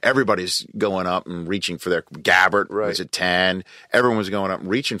guess everybody's going up and reaching for their Gabbert was at 10. Everyone was going up and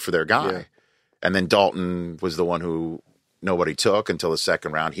reaching for their guy. Yeah. And then Dalton was the one who nobody took until the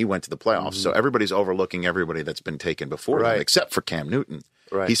second round. He went to the playoffs. So everybody's overlooking everybody that's been taken before him, except for Cam Newton.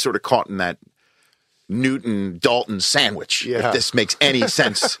 Right. He's sort of caught in that Newton-Dalton sandwich, if this makes any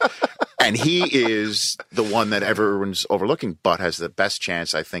sense. And he is the one that everyone's overlooking, but has the best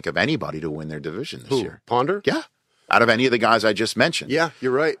chance, I think, of anybody to win their division this year. Ponder? Yeah. Out of any of the guys I just mentioned. Yeah,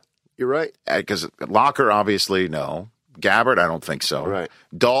 you're right. You're right. Because Locker, obviously, no. Gabbert, I don't think so. Right.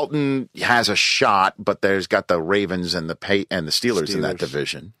 Dalton has a shot, but there's got the Ravens and the Steelers in that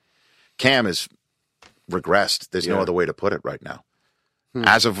division. Cam has regressed. There's no other way to put it right now.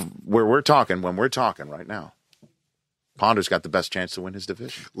 As of when we're talking right now, Ponder's got the best chance to win his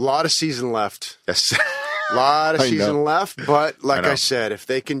division. A lot of season left. Yes. A lot of season left, but like I said, if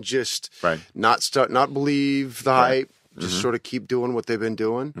they can just not believe the hype, just sort of keep doing what they've been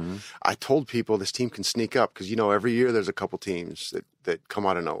doing. I told people this team can sneak up because, every year there's a couple teams that come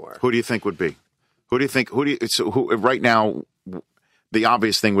out of nowhere. Who do you think would be? Who right now, the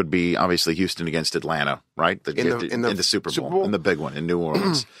obvious thing would be obviously Houston against Atlanta, right? In the Super Bowl, in the big one in New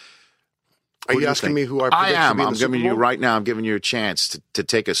Orleans. Are you asking me who I predict am. to be in I'm the Super giving Bowl? you right now. I'm giving you a chance to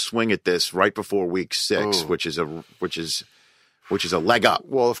take a swing at this right before Week 6, which is a leg up.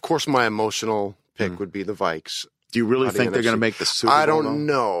 Well, of course, my emotional pick would be the Vikes. Do you really think they're going to make the Super Bowl? I don't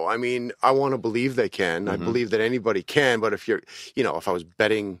know. I mean, I want to believe they can. I believe that anybody can. But if you're, if I was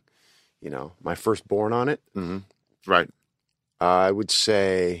betting, my firstborn on it, right, I would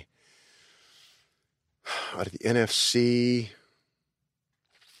say out of the NFC.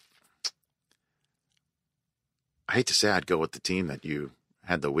 I hate to say I'd go with the team that you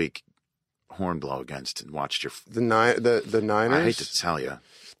had the weak horn blow against and watched your the Niners. I hate to tell you,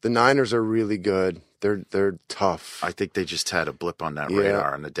 the Niners are really good. They're tough. I think they just had a blip on that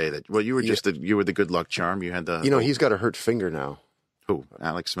radar on the day that. Well, you were you were the good luck charm. You had the. He's got a hurt finger now. Who?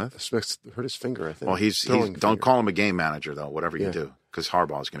 Alex Smith? Smith hurt his finger, I think. Well, he's don't call him a game manager though. Whatever you do, because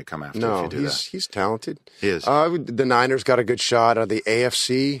Harbaugh's going to come after if you do that. He's talented. He is. The Niners got a good shot out of the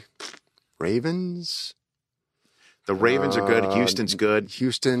AFC. Ravens. The Ravens are good. Houston's good.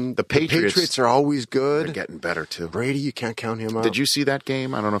 The Patriots are always good. They're getting better too. Brady, you can't count him out. Did you see that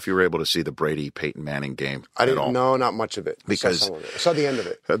game? I don't know if you were able to see the Brady-Peyton Manning game. I didn't. No, not much of it. Because I saw the end of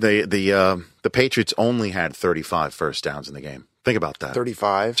it. The Patriots only had 35 first downs in the game. Think about that.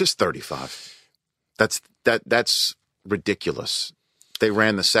 35. Just 35. That's ridiculous. They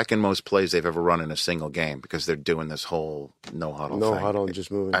ran the second most plays they've ever run in a single game because they're doing this whole no huddle thing. No huddle and just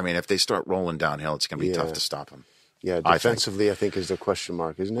moving. I mean, if they start rolling downhill, it's going to be tough to stop them. Yeah, defensively, I think is the question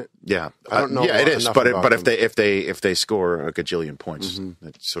mark, isn't it? Yeah, I don't know. Yeah, it is. But if they score a gajillion points,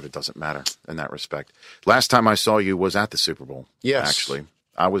 it sort of doesn't matter in that respect. Last time I saw you was at the Super Bowl. Yes, actually,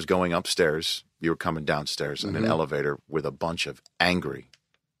 I was going upstairs. You were coming downstairs in an elevator with a bunch of angry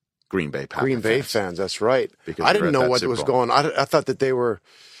Green Bay Packers. Green Bay fans. That's right. Because I didn't know what was going on. I thought that they were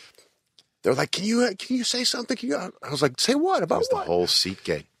like, can you say something? I was like, say what about what? The whole seat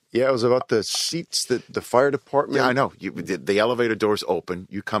gate. Yeah, it was about the seats that the fire department. Yeah, I know. The elevator doors open.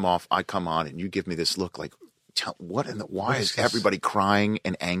 You come off. I come on, and you give me this look like, why is everybody crying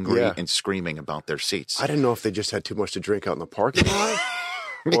and angry and screaming about their seats? I didn't know if they just had too much to drink out in the parking lot,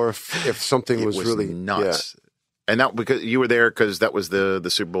 or if something was really nuts. Yeah. And that because you were there because that was the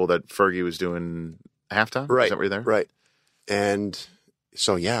Super Bowl that Fergie was doing halftime. Right, is that where you're there? Right. And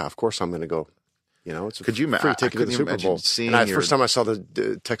so of course I'm going to go. It's a free ticket to the Super Bowl. And first time I saw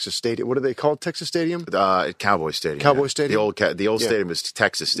the Texas Stadium. What do they call it? Texas Stadium? Cowboy Stadium. Cowboy Stadium? The old stadium is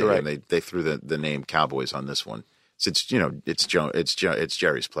Texas Stadium. Right. They threw the name Cowboys on this one. It's it's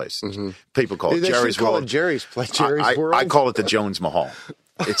Jerry's place. People call it They Jerry's should call World. it Jerry's place. Jerry's World. I call it the Jones Mahal.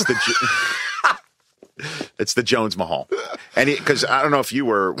 It's the it's the Jones Mahal, and because I don't know if you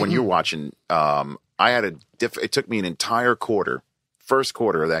were when you were watching. I had it took me an entire first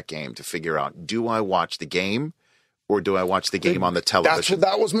quarter of that game to figure out: do I watch the game, or do I watch the game on the television?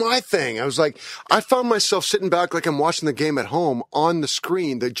 That was my thing. I was like, I found myself sitting back like I'm watching the game at home on the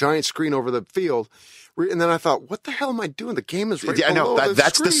screen, the giant screen over the field. And then I thought, what the hell am I doing? The game is right below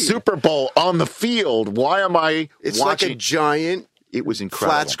that's screen. the Super Bowl on the field. Why am I It's watching? like a giant It was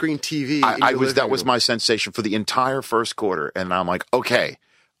incredible. flat screen TV. That was my sensation for the entire first quarter, and I'm like, okay,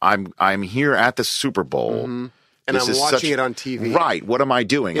 I'm here at the Super Bowl, and I'm watching it on TV. Right? What am I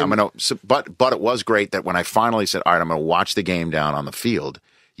doing? But it was great that when I finally said, all right, I'm gonna watch the game down on the field.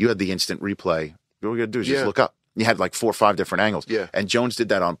 You had the instant replay. What we're gonna do is just look up. You had like 4 or 5 different angles. Yeah. And Jones did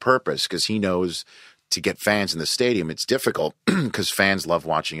that on purpose because he knows to get fans in the stadium, it's difficult because fans love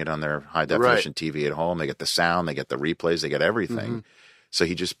watching it on their high definition TV at home. They get the sound, they get the replays, they get everything. So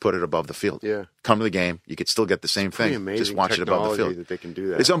he just put it above the field. Yeah. Come to the game, you could still get the same thing. Amazing Just watch it above the field. That they can do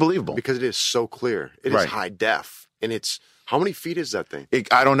that. It's unbelievable because it is so clear. It is high def, and it's how many feet is that thing?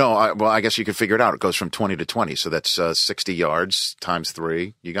 I don't know. I guess you could figure it out. It goes from 20 to 20, so that's 60 yards times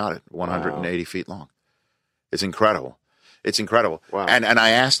 3. You got it. 180 feet long. It's incredible. It's incredible. Wow. And I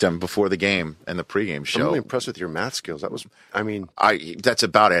asked him before the game and the pregame show. I'm really impressed with your math skills. That's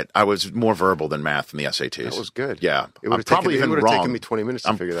about it. I was more verbal than math in the SATs. That was good. Yeah. It would I'm have taken me 20 minutes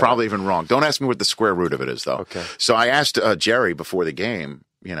to figure that out. I'm probably even wrong. Don't ask me what the square root of it is, though. Okay. So I asked Jerry before the game,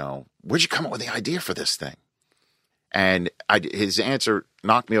 where'd you come up with the idea for this thing? And his answer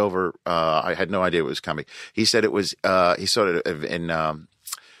knocked me over. I had no idea it was coming. He said it was, he saw it in a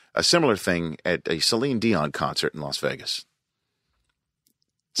similar thing at a Celine Dion concert in Las Vegas.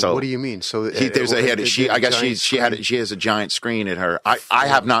 So what do you mean? So she has a giant screen at her. I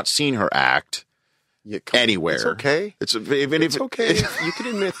have not seen her act anywhere. It's okay. It's okay. You can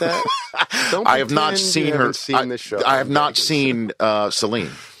admit that. Don't I have not seen her. Seen this show. I have not seen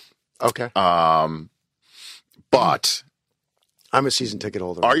Celine. Okay. But I'm a season ticket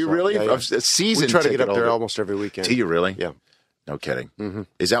holder. Are you really? Yeah. A season. We try to get up holder. there almost every weekend. Do you really? Yeah. No kidding.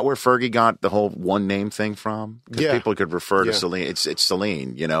 Is that where Fergie got the whole one name thing from? Because people could refer to Celine. It's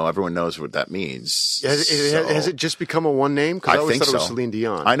Celine. Everyone knows what that means. Has it just become a one name? Because I always thought it was Celine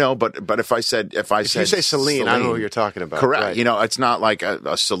Dion. I know, but if you say Celine, Celine, I know what you're talking about. Correct. Right. It's not like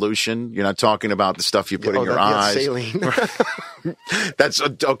a solution. You're not talking about the stuff you put in your eyes. Saline. That's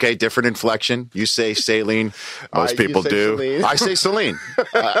okay. Different inflection. You say saline. Most people do. Celine. I say Celine.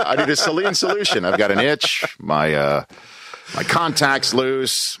 I need a Celine solution. I've got an itch. My contact's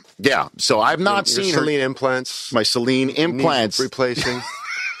loose. Yeah. So I've not seen Celine implants. My Celine implants replacing.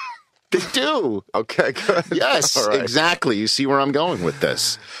 They do. Okay, good. Yes, right. Exactly. You see where I'm going with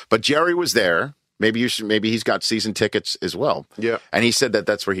this. But Jerry was there. Maybe he's got season tickets as well. Yeah. And he said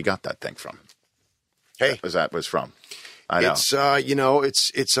that's where he got that thing from. Hey, that was from. I know.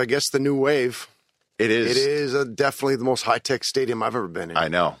 It's it's I guess the new wave. It is. It is definitely the most high tech stadium I've ever been in. I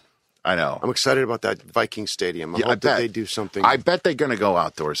know. I'm excited about that Viking stadium. I hope that they do something. I bet they're going to go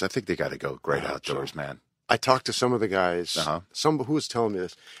outdoors. I think they got to go great outdoors, man. I talked to some of the guys. Some who was telling me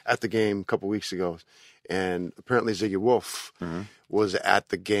this at the game a couple weeks ago, and apparently Ziggy Wolf was at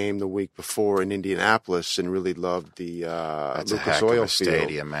the game the week before in Indianapolis and really loved the That's Lucas a heck Oil of a Field.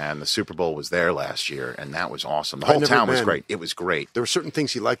 stadium, man. The Super Bowl was there last year, and that was awesome. The whole town was great. It was great. There were certain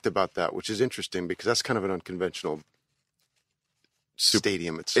things he liked about that, which is interesting because that's kind of an unconventional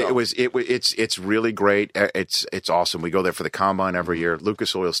stadium itself. It's really great. It's awesome. We go there for the combine every year.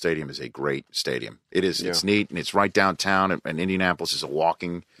 Lucas Oil Stadium is a great stadium. It is. It's neat, and it's right downtown. And Indianapolis is a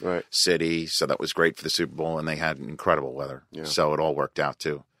walking city, so that was great for the Super Bowl. And they had incredible weather, so it all worked out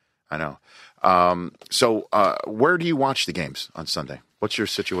too. I know. So where do you watch the games on Sunday? What's your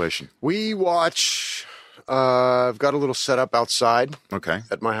situation? We watch. I've got a little setup outside. Okay.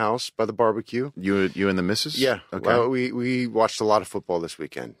 At my house by the barbecue. You and the missus? Yeah. Okay. Well, we watched a lot of football this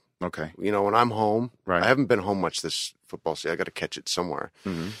weekend. Okay. When I'm home, right. I haven't been home much this football season. I got to catch it somewhere.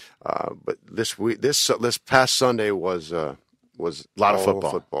 But this past Sunday was a lot of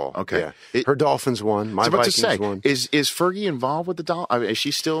football. Okay. Yeah. Her Dolphins won. My Vikings won. Is Fergie involved with the Dolphins? Has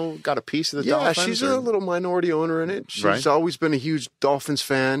she still got a piece of the Dolphins? Yeah, she's a little minority owner in it. She's always been a huge Dolphins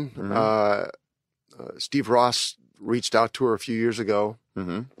fan. Steve Ross reached out to her a few years ago,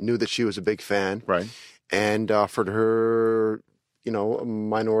 knew that she was a big fan. Right. And offered her, a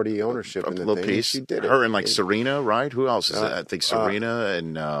minority ownership in the little thing. piece. She did her it. and Serena, right? Who else is it? I think Serena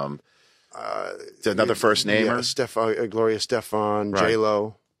and another first namer. Yeah, Gloria Stefan, right.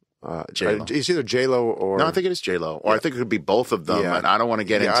 J-Lo. J-Lo. It's either J-Lo or... No, I think it is J-Lo. Or I think it could be both of them. Yeah. And I don't want to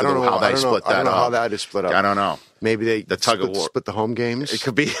get into I don't know how they split that up. I don't know how that is split up. I don't know. Maybe the tug of war. Split the home games. It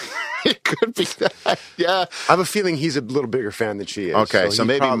could be. It could be that. Yeah. I have a feeling he's a little bigger fan than she is. Okay, so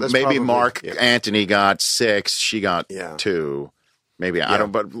maybe probably, Mark Antony got 6. She got 2. Maybe I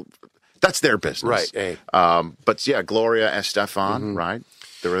don't. But that's their business, right? Hey. But yeah, Gloria Estefan, right?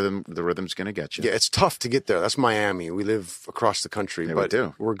 The rhythm's going to get you. Yeah, it's tough to get there. That's Miami. We live across the country, Yeah, but we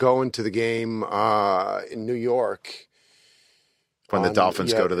do. we're going to the game in New York. When the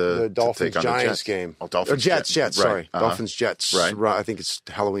Dolphins go to the Dolphins Giants game. Oh, Dolphins Jets. Right. Sorry, Dolphins Jets. Right. I think it's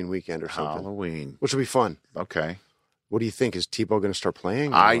Halloween weekend or something. Halloween, which will be fun. Okay. What do you think? Is Tebow going to start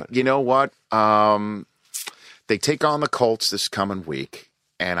playing? You know what? They take on the Colts this coming week.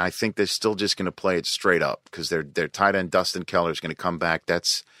 And I think they're still just going to play it straight up because their tight end Dustin Keller is going to come back.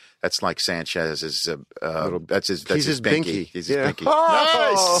 That's like Sanchez's. That's his binky. He's his binky.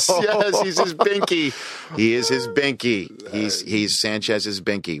 Oh! Nice. Yes, he's his binky. He is his binky. He's Sanchez's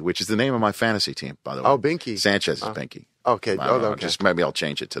binky, which is the name of my fantasy team, by the way. Oh, binky. Sanchez's binky. Okay. Okay. Just maybe I'll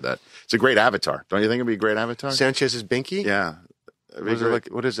change it to that. It's a great avatar. Don't you think it'd be a great avatar? Sanchez's binky. Yeah.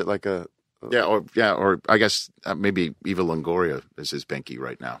 What is it like a? Or I guess maybe Eva Longoria is his binky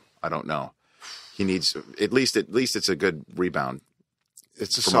right now. I don't know. He needs at least it's a good rebound.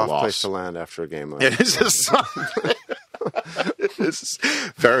 It's a soft place to land after a game like that. It is a soft. It's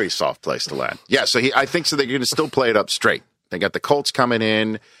a very soft place to land. Yeah, so I think so. They're going to still play it up straight. They got the Colts coming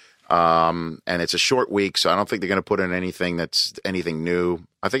in, and it's a short week, so I don't think they're going to put in anything that's anything new.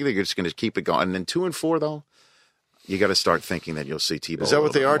 I think they're just going to keep it going. And then 2-4 though. You got to start thinking that you'll see Tebow. Is that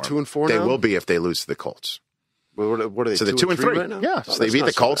what they are? 2-4 now? They will be if they lose to the Colts. What are they? So they're 2-3 right now? Yeah, so they beat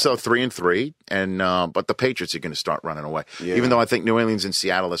the Colts though 3-3, and but the Patriots are going to start running away. Yeah. Even though I think New Orleans and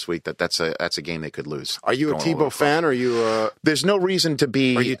Seattle this week that's a game they could lose. Are you a Tebow fan? Or are you? There's no reason to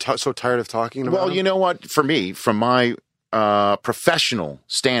be. Are you so tired of talking about? Well, him? you know what? For me, from my professional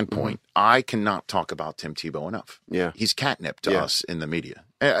standpoint, I cannot talk about Tim Tebow enough. Yeah, he's catnip to us in the media.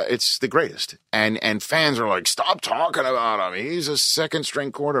 It's the greatest, and fans are like, stop talking about him. He's a second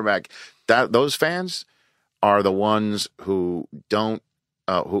string quarterback. Those fans are the ones who don't,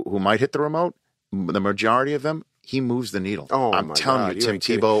 who might hit the remote. The majority of them, he moves the needle. Oh, I'm telling you, Tim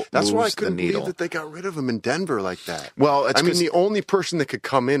Tebow. That's why I moves couldn't the needle. believe that they got rid of him in Denver like that. Well, I mean, the only person that could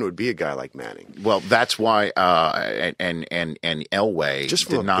come in would be a guy like Manning. Well, that's why, and Elway Just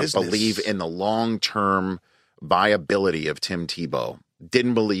did not believe in the long-term viability of Tim Tebow.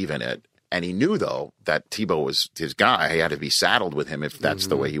 Didn't believe in it. And he knew, though, that Tebow was his guy. He had to be saddled with him if that's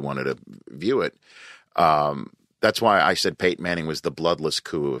the way he wanted to view it. That's why I said Peyton Manning was the bloodless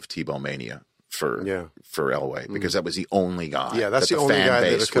coup of Tebow mania for Elway, because that was the only guy. Yeah, that's that the only fan guy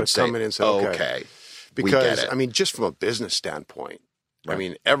base that could would come in and say, okay, we because, get it. I mean, just from a business standpoint, Right. I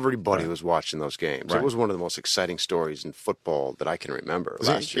mean, everybody was watching those games. Right. It was one of the most exciting stories in football that I can remember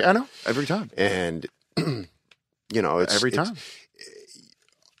last year. Yeah, I know. Every time. And, you know, it's... Every time.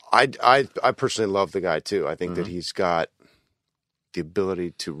 I personally love the guy, too. I think that he's got the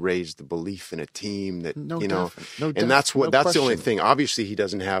ability to raise the belief in a team that, and that's the only thing. Obviously, he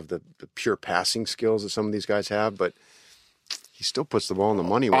doesn't have the pure passing skills that some of these guys have, but he still puts the ball in the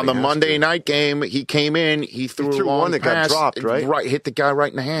money. On the Monday night game, he came in, he threw a long one that pass, got dropped, right? Hit the guy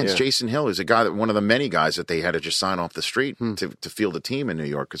right in the hands. Yeah. Jason Hill is one of the many guys that they had to just sign off the street to field a team in New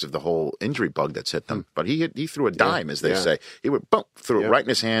York because of the whole injury bug that's hit them. But he threw a dime, as they say. He would threw it right in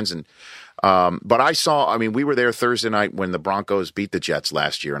his hands. And but we were there Thursday night when the Broncos beat the Jets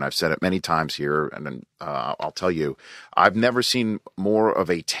last year, and I've said it many times here, and I'll tell you, I've never seen more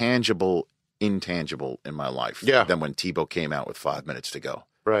of a intangible in my life than when Tebow came out with 5 minutes to go.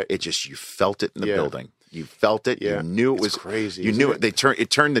 Right. It just, you felt it in the building. You felt it. Yeah. You knew it was crazy. You knew it. It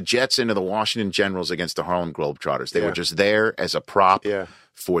turned the Jets into the Washington Generals against the Harlem Globetrotters. They were just there as a prop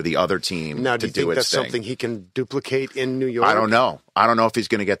for the other team now, to do you think that's something he can duplicate in New York? I don't know. I don't know if he's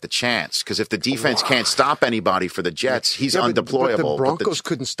going to get the chance, because if the defense can't stop anybody for the Jets, he's undeployable. But the Broncos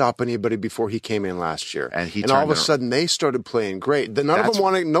couldn't stop anybody before he came in last year, and all of a sudden they started playing great.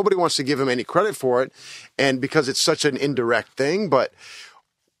 Nobody wants to give him any credit for it, and because it's such an indirect thing, but.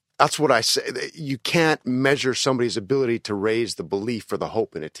 That's what I say. You can't measure somebody's ability to raise the belief or the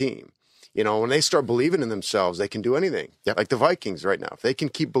hope in a team. You know, when they start believing in themselves, they can do anything. Yep. Like the Vikings right now. If they can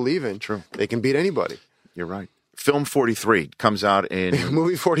keep believing, they can beat anybody. You're right. Film 43 comes out in...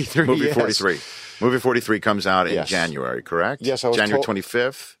 Movie 43, Movie 43. Movie 43 comes out in January, correct? Yes, I was January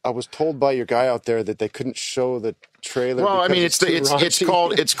 25th. I was told by your guy out there that they couldn't show the trailer. Well, I mean, it's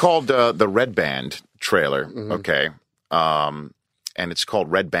called the Red Band trailer, okay? And it's called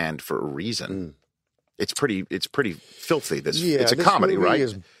Red Band for a reason. It's pretty filthy. It's a this comedy, movie right?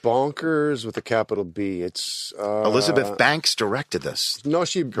 Is bonkers with a capital B. It's Elizabeth Banks directed this. No,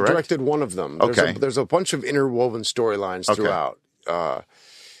 she directed one of them. There's a bunch of interwoven storylines throughout,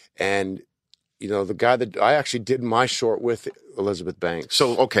 and the guy that I actually did my short with, Elizabeth Banks.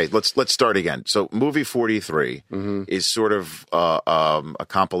 So let's start again. So movie 43 is sort of a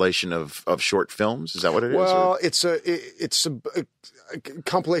compilation of short films. Is that what it is? Well, it's a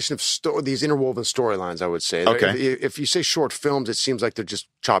compilation of these interwoven storylines, I would say. Okay. If you say short films, it seems like they're just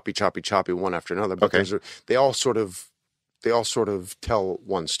choppy one after another. But they all sort of tell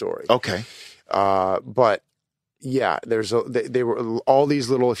one story. Okay. But yeah, they were all these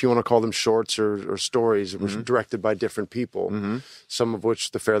little, if you want to call them shorts or stories, which were directed by different people. Some of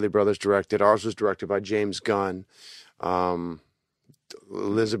which the Farrelly brothers directed. Ours was directed by James Gunn.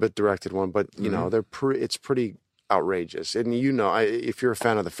 Elizabeth directed one, but it's pretty outrageous. And if you're a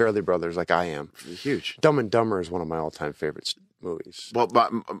fan of the Farrelly brothers, like I am, huge. Dumb and Dumber is one of my all-time favorite movies. Well,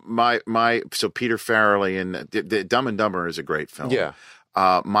 so Peter Farrelly and the Dumb and Dumber is a great film. Yeah.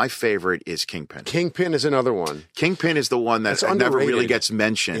 My favorite is Kingpin. Kingpin is another one. Kingpin is the one that never really gets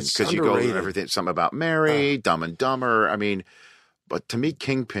mentioned because you go to everything, something about Mary, Dumb and Dumber. I mean, but to me,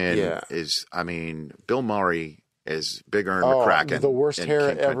 Kingpin is, Bill Murray is bigger and McCracken. The worst hair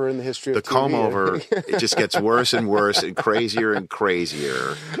Kingpin. ever in the history of the TV. comb over. It just gets worse and worse and crazier and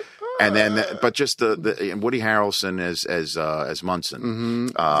crazier. And then, but just the Woody Harrelson as Munson.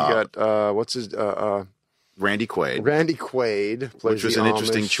 You got what's his Randy Quaid. Randy Quaid, which was an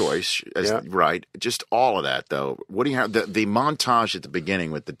interesting choice, right? Just all of that, though. The montage at the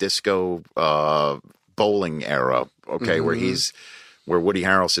beginning with the disco bowling era, where Woody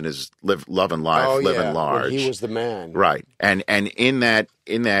Harrelson is living life, living large. When he was the man, right? And in that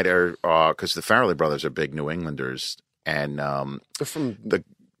because the Farrelly brothers are big New Englanders, and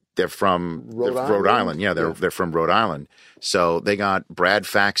they're from Rhode Island. Yeah, they're from Rhode Island. So they got Brad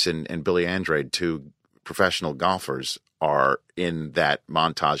Faxon and Billy Andrade, two professional golfers, are in that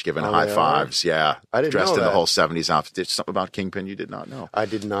montage giving high fives. Yeah, I didn't dressed know in that. the whole 70s outfit. Did something about Kingpin you did not know? I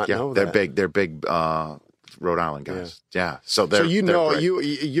did not know they're that. big. They're big Rhode Island guys. Yeah. So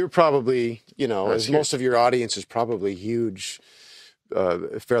you're probably as most of your audience is probably huge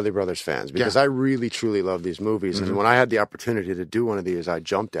Farrelly Brothers fans, because I really truly love these movies, and when I had the opportunity to do one of these, I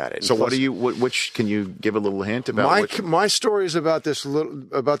jumped at it. So which can you give a little hint about? My story is about this.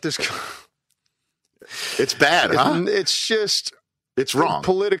 It's bad, huh? It's wrong,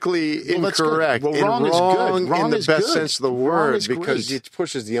 politically incorrect. Well, wrong is good. Wrong in the is best good. sense of the word, because it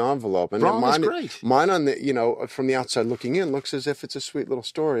pushes the envelope. And wrong is great. Mine on the from the outside looking in looks as if it's a sweet little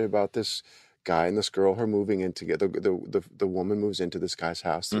story about this guy and this girl, her moving in together. The woman moves into this guy's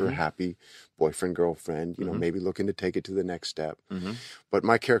house through her happy boyfriend, girlfriend, maybe looking to take it to the next step. But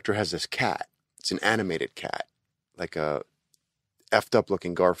my character has this cat. It's an animated cat, like a effed up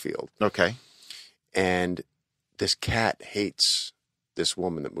looking Garfield. Okay. And this cat hates this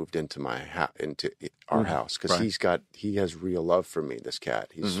woman that moved into into our house, because he has real love for me. This cat,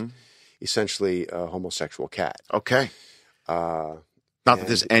 he's essentially a homosexual cat. Okay. Not that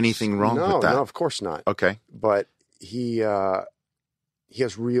there's anything wrong with that. No, of course not. Okay. But he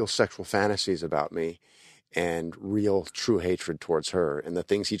has real sexual fantasies about me, and real true hatred towards her, and the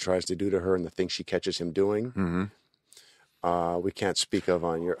things he tries to do to her and the things she catches him doing. We can't speak of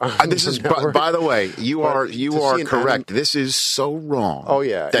on your. This is, by the way, you are correct. This is so wrong. Oh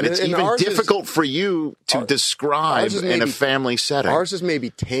yeah, that it's even difficult for you to describe in a family setting. Ours is maybe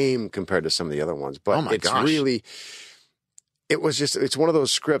tame compared to some of the other ones, but really. It's one of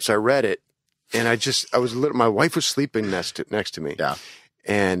those scripts. I read it, and my wife was sleeping next to me. Yeah,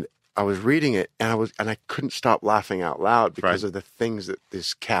 and I was reading it, and I couldn't stop laughing out loud because of the things that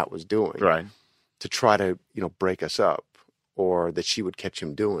this cat was doing. Right. To try to break us up, or that she would catch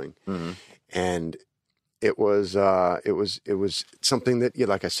him doing, and it was something that,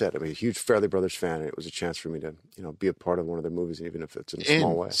 like I said, I'm a huge Farrelly Brothers fan, and it was a chance for me to be a part of one of their movies, even if it's in a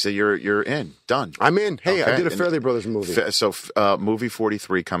small way. So you're in, done. I'm in. Hey, okay. I did a Farrelly Brothers movie. So movie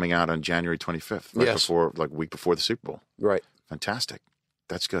 43 coming out on January 25th, a week before the Super Bowl. Right. Fantastic.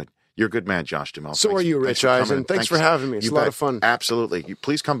 That's good. You're a good man, Josh Duhamel. So are you, Rich Eisen. Thanks for having me. It's a lot of fun. Absolutely.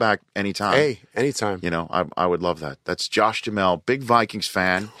 Please come back anytime. Hey, anytime. I would love that. That's Josh Duhamel, big Vikings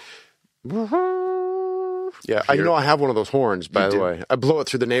fan. Yeah, I have one of those horns, by the way. I blow it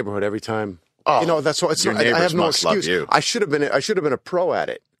through the neighborhood every time. Oh, that's why I have no excuse. I should have been a pro at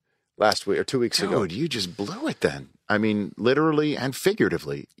it last week or 2 weeks ago. Dude, you just blew it then. I mean, literally and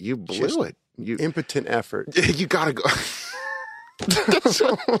figuratively, you blew it. Impotent effort. You got to go.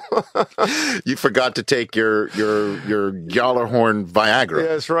 You forgot to take your Gjallarhorn Viagra. Yeah,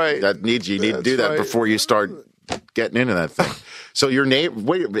 that's right. You need to do that right. before you start getting into that thing. So your name.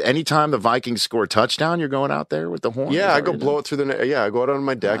 Wait, anytime the Vikings score a touchdown, you're going out there with the horn. Yeah, I go blow it through the. Yeah, I go out on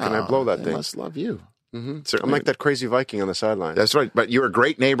my deck and I blow that they thing. Must love you. Mm-hmm. I'm like that crazy Viking on the sideline. That's right. But you were a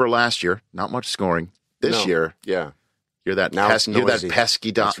great neighbor last year. Not much scoring. This year, yeah, you're that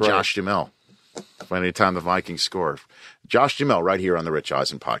pesky Josh Duhamel. Anytime the Vikings score, Josh Duhamel right here on the Rich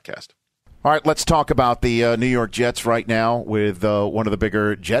Eisen podcast. All right, let's talk about the New York Jets right now with one of the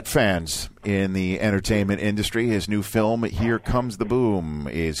bigger Jet fans in the entertainment industry. His new film, Here Comes the Boom,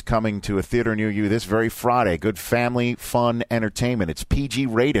 is coming to a theater near you this very Friday. Good family, fun entertainment. It's PG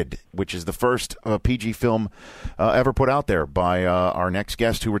rated, which is the first PG film ever put out there by our next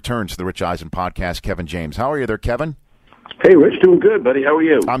guest who returns to the Rich Eisen podcast, Kevin James. How are you there, Kevin? Hey, Rich, doing good, buddy. How are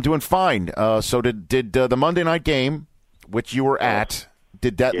you? I'm doing fine. So did the Monday night game, which you were at,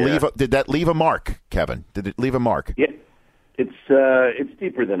 did that leave a mark, Kevin? Did it leave a mark? Yeah, it's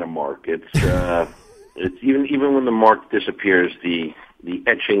deeper than a mark. It's even when the mark disappears, the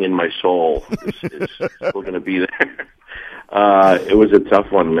etching in my soul is still going to be there. It was a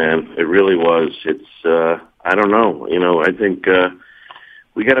tough one, man. It really was. It's I don't know. I think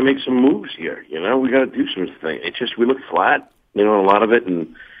we got to make some moves here. We got to do some things. It's just we look flat, in a lot of it,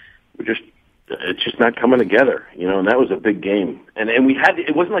 and it's just not coming together, and that was a big game. And we had,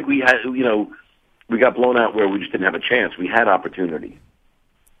 it wasn't like we had, we got blown out where we just didn't have a chance. We had opportunity.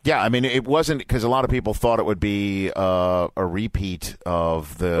 Yeah, I mean, it wasn't because a lot of people thought it would be a repeat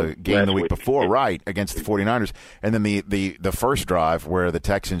of the game the week before, right, against the 49ers. And then the first drive where the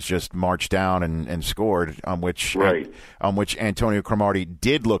Texans just marched down and scored, on which Antonio Cromartie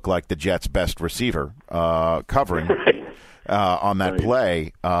did look like the Jets' best receiver covering. On that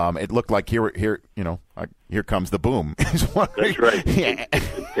play, it looked like here comes the boom. That's right. Yeah.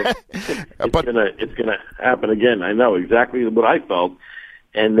 It's gonna happen again. I know exactly what I felt,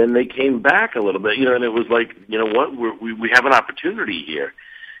 and then they came back a little bit, and it was like, what, we have an opportunity here.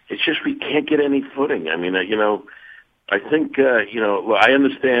 It's just we can't get any footing. I mean, I think I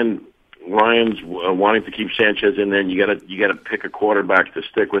understand Ryan's wanting to keep Sanchez in there, and you gotta pick a quarterback to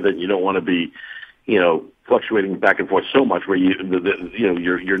stick with it. You don't want to be, fluctuating back and forth so much where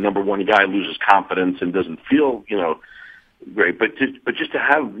your number one guy loses confidence and doesn't feel, great. But just to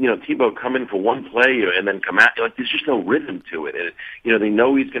have, Tebow come in for one play and then come out, there's just no rhythm to it. And, they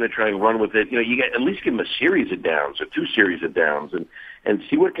know he's going to try and run with it. You at least give him a series of downs or two series of downs and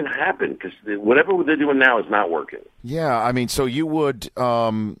see what can happen, because whatever they're doing now is not working. Yeah, I mean, so you would,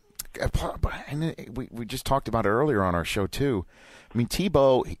 and we just talked about it earlier on our show too. I mean,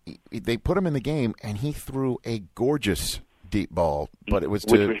 Tebow, they put him in the game, and he threw a gorgeous deep ball, but it was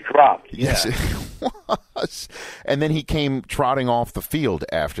which was dropped. Yes, it was. And then he came trotting off the field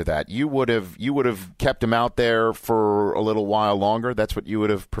after that. You would have kept him out there for a little while longer. That's what you would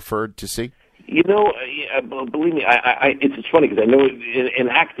have preferred to see. Believe me, it's funny because I know in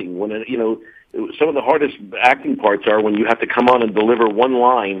acting when some of the hardest acting parts are when you have to come on and deliver one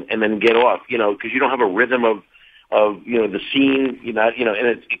line and then get off. Because you don't have a rhythm of the scene, and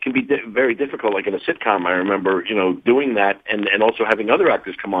it can be very difficult. Like in a sitcom, I remember, doing that and also having other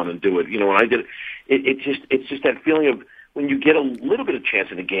actors come on and do it. When I did it, it's just that feeling of when you get a little bit of chance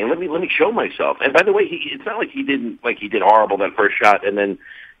in the game, let me show myself. And by the way, it's not like he did horrible that first shot and then,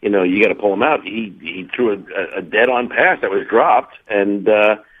 you got to pull him out. He threw a dead on pass that was dropped and,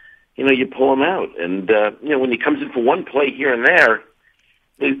 you pull him out. And, when he comes in for one play here and there,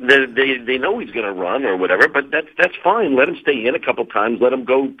 they know he's going to run or whatever, but that's fine. Let him stay in a couple times. Let him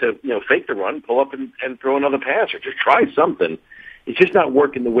go to fake the run, pull up and throw another pass, or just try something. It's just not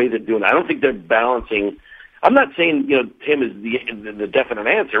working the way they're doing it. I don't think they're balancing. I'm not saying Tim is the definite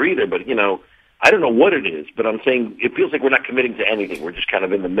answer either, but I don't know what it is. But I'm saying it feels like we're not committing to anything. We're just kind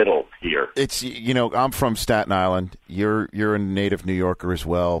of in the middle here. It's I'm from Staten Island. You're a native New Yorker as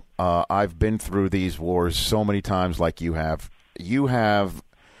well. I've been through these wars so many times, like you have.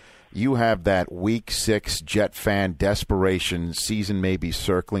 You have that Week 6 Jet fan desperation, season maybe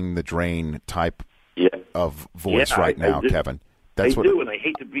circling the drain type of voice right now, Kevin. That's what I do, and I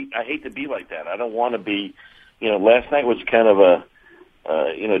hate to be like that. I don't want to be. Last night was kind of a,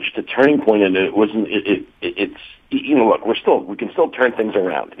 just a turning point, and it wasn't. It's look, we can still turn things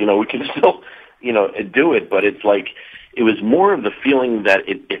around. We can still, do it, but it's like it was more of the feeling that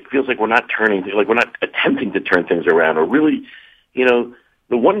it feels like we're not attempting to turn things around, or really,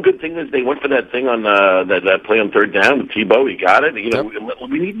 The one good thing is they went for that thing on that play on third down with Tebow. He got it.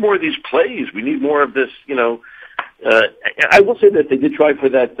 We need more of these plays. We need more of this. I will say that they did try for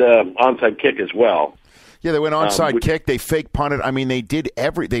that onside kick as well. Yeah, they went onside kick. They fake punted. I mean, they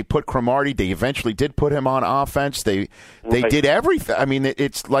put Cromartie. They eventually did put him on offense. They did everything. I mean,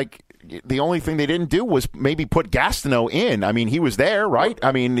 it's like the only thing they didn't do was maybe put Gastineau in. I mean, he was there, right?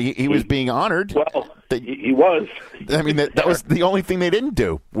 I mean, he was being honored. Well, he was. I mean, that was the only thing they didn't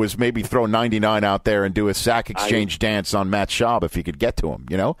do was maybe throw 99 out there and do a sack exchange dance on Matt Schaub if he could get to him,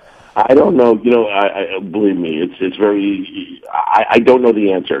 you know? I don't know. You know, I believe me, it's very. I don't know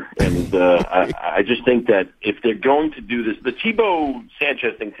the answer, and I just think that if they're going to do this, the Tebow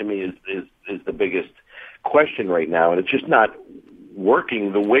Sanchez thing to me is the biggest question right now, and it's just not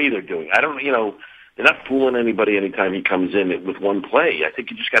working the way they're doing. I don't. You know, they're not fooling anybody anytime he comes in with one play. I think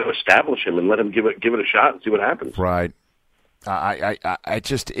you just got to establish him and let him give it a shot and see what happens. Right.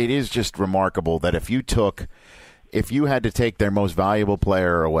 It is just remarkable that if you had to take their most valuable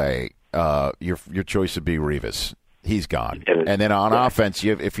player away, your choice would be Revis. He's gone. And then on offense,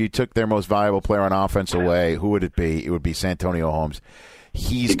 if you took their most valuable player on offense away, who would it be? It would be Santonio Holmes.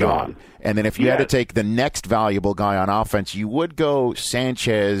 He's gone. And then if you had to take the next valuable guy on offense, you would go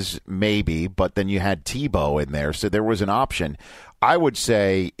Sanchez maybe, but then you had Tebow in there, so there was an option. I would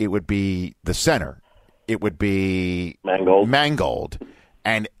say it would be the center. It would be Mangold.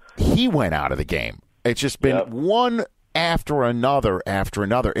 And he went out of the game. It's just been one after another.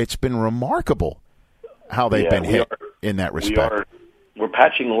 It's been remarkable how they've been hit in that respect. We're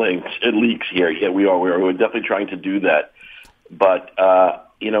patching leaks here. Yeah, we are. We're definitely trying to do that. But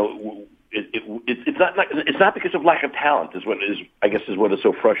you know, it's not because of lack of talent. Is what is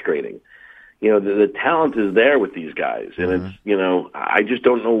so frustrating. You know, the talent is there with these guys, and it's, you know, I just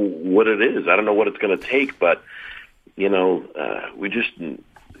don't know what it is. I don't know what it's going to take, but you know,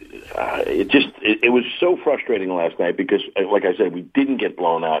 it was so frustrating last night because, like I said, we didn't get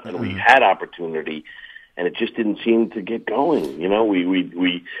blown out, and we had opportunity, and it just didn't seem to get going. You know, we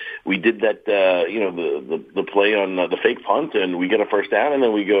did that, you know, the play on the fake punt, and we get a first down, and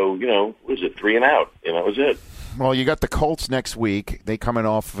then we go, you know, was it 3 and out? You know, that was it. Well, you got the Colts next week. They coming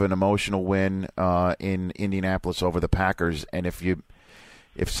off of an emotional win in Indianapolis over the Packers, and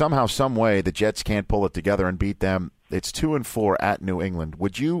if somehow, some way, the Jets can't pull it together and beat them, it's 2-4 at New England.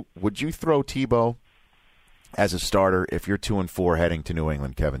 Would you throw Tebow as a starter if you're 2-4 heading to New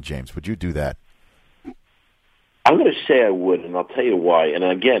England, Kevin James? Would you do that? I'm going to say I would, and I'll tell you why. And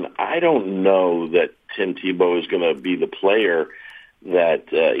again, I don't know that Tim Tebow is going to be the player that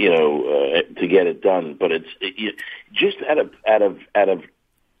to get it done. But just out of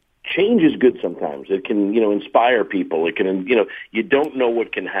change is good sometimes. It can, you know, inspire people. It can, you know, you don't know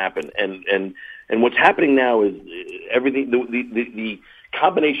what can happen. And what's happening now is everything. The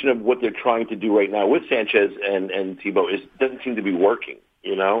combination of what they're trying to do right now with Sanchez and Tebow doesn't seem to be working.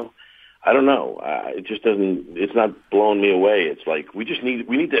 You know, I don't know. It just doesn't. It's not blowing me away. It's like we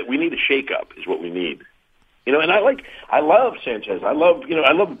need a shake up is what we need. You know, and I love Sanchez. I love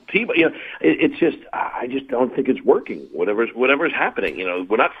Tebow. You know, it's just, I just don't think it's working. Whatever's happening. You know,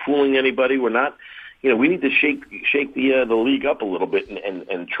 we're not fooling anybody. We're not, you know, we need to shake the league up a little bit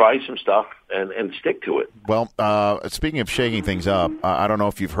and try some stuff and stick to it. Well, speaking of shaking things up, I don't know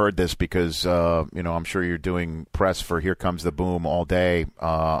if you've heard this because, you know, I'm sure you're doing press for Here Comes the Boom all day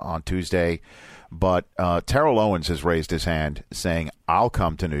on Tuesday. But Terrell Owens has raised his hand saying, I'll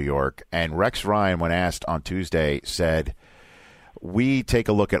come to New York. And Rex Ryan, when asked on Tuesday, said, we take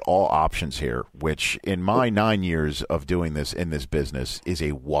a look at all options here, which in my 9 years of doing this in this business is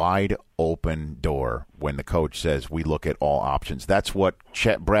a wide open door when the coach says we look at all options. That's what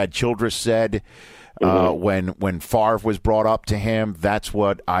Brad Childress said when Favre was brought up to him. That's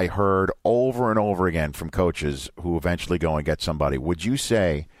what I heard over and over again from coaches who eventually go and get somebody. Would you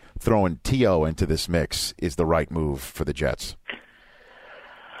say throwing T.O. into this mix is the right move for the Jets?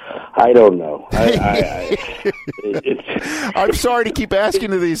 I don't know. I'm sorry to keep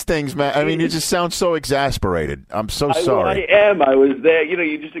asking you these things, man. I mean, you just sound so exasperated. I'm so sorry. I am. I was there. You know,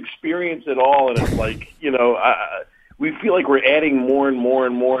 you just experience it all, and it's like, you know, we feel like we're adding more and more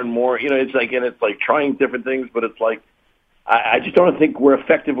and more and more. You know, it's like trying different things, but it's like I just don't think we're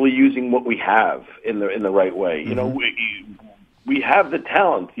effectively using what we have in the right way. You know, we have the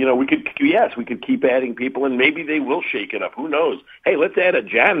talent. You know, we could keep adding people, and maybe they will shake it up. Who knows? Hey, let's add a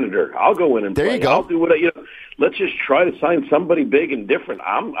janitor. I'll go in and play. There you go. I'll do what let's just try to sign somebody big and different.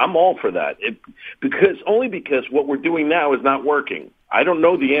 I'm all for that. Because what we're doing now is not working. I don't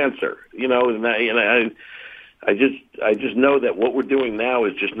know the answer. You know, and I just know that what we're doing now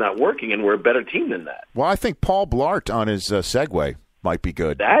is just not working, and we're a better team than that. Well, I think Paul Blart on his Segway might be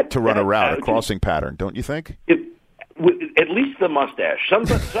good to run a route, a crossing pattern. Don't you think? At least the mustache.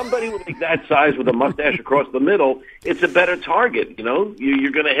 Somebody with that size with a mustache across the middle, it's a better target. You know,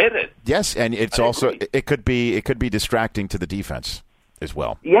 you're going to hit it. Yes, and it's also it could be distracting to the defense as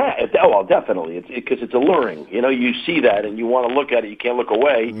well. Yeah, well, definitely. Because it's alluring. You know, you see that and you want to look at it. You can't look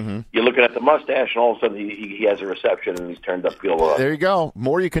away. Mm-hmm. You're looking at the mustache, and all of a sudden he has a reception and he's turned upfield. There you go.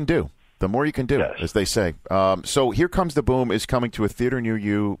 More you can do. The more you can do, yes, as they say. So Here Comes the Boom is coming to a theater near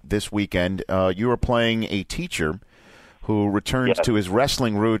you this weekend. You are playing a teacher who returns to his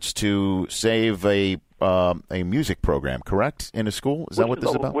wrestling roots to save a music program, correct? In a school? Is that what this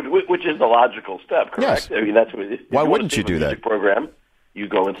is about? Which is the logical step, correct? Yes. I mean, that's what. Why wouldn't you do that? Program, you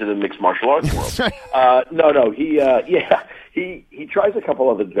go into the mixed martial arts world. No. He tries a couple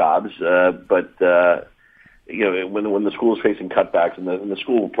other jobs, but. You know, when the school is facing cutbacks and the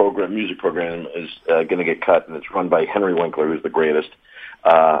school music program is going to get cut, and it's run by Henry Winkler, who's the greatest,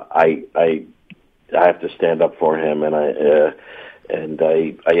 I have to stand up for him, and I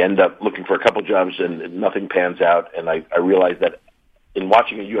end up looking for a couple jobs, and nothing pans out, and I realize that in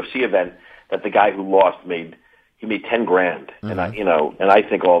watching a UFC event that the guy who lost made $10,000, mm-hmm. and I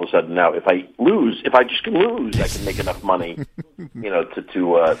think all of a sudden now if I just can lose, I can make enough money,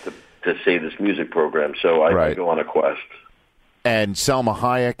 to save this music program. So I go on a quest. And Selma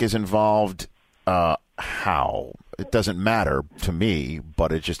Hayek is involved. How? It doesn't matter to me,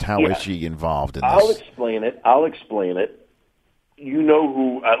 but it's just how is she involved in this? I'll explain it. You know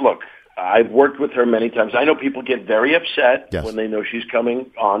who... look, I've worked with her many times. I know people get very upset when they know she's coming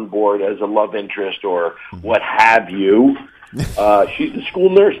on board as a love interest or what have you. She's the school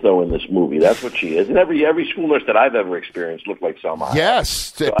nurse, though, in this movie. That's what she is. And every school nurse that I've ever experienced looked like Selma Hayek.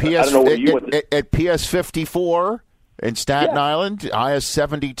 Yes. So I don't know where you went. At PS 54 in Staten Island, IS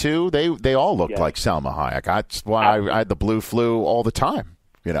 72, they all looked like Selma Hayek. That's why I had the blue flu all the time,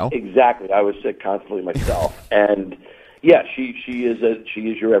 you know? Exactly. I was sick constantly myself. And, yeah, she is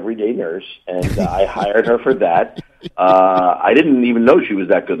your everyday nurse, and I hired her for that. I didn't even know she was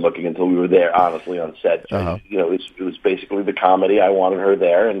that good looking until we were there, honestly, on set. You know, it was basically the comedy. I wanted her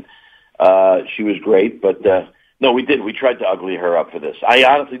there, and she was great. But no, we did. We tried to ugly her up for this. I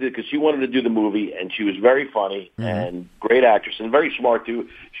honestly did, because she wanted to do the movie, and she was very funny and great actress and very smart too.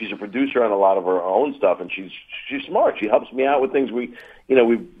 She's a producer on a lot of her own stuff, and she's smart. She helps me out with things.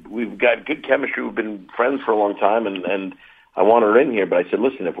 We've got good chemistry. We've been friends for a long time, and I want her in here, but I said,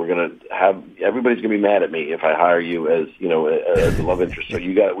 listen, if we're going to have, everybody's going to be mad at me if I hire you as, as a love interest. So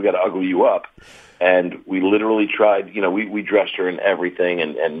we got to ugly you up. And we literally tried, we dressed her in everything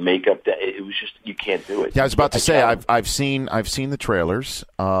and makeup. It was just, you can't do it. Yeah, I was about to say, I've seen the trailers,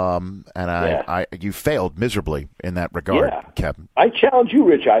 and you failed miserably in that regard, Kevin. I challenge you,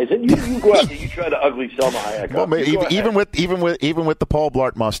 Rich Eisen. You go out there, you try to ugly Selma Hayek up. Well, even with the Paul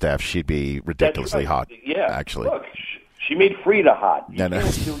Blart mustache, she'd be ridiculously hot. Yeah, actually. Look, she made Frida hot.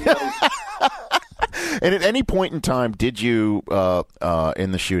 And at any point in time, did you,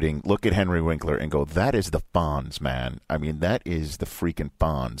 in the shooting, look at Henry Winkler and go, that is the Fonz, man? I mean, that is the freaking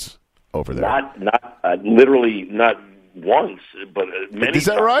Fonz over there. Literally not once, but many Is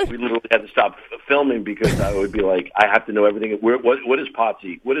that times. right? We literally had to stop filming because I would be like, I have to know everything. What is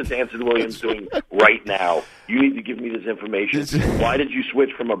Potsy? What is Anson Williams doing right now? You need to give me this information. Why did you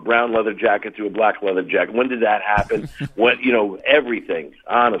switch from a brown leather jacket to a black leather jacket? When did that happen? Everything.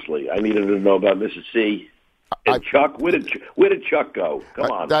 Honestly, I needed to know about Mrs. C. And Chuck, where did Chuck go?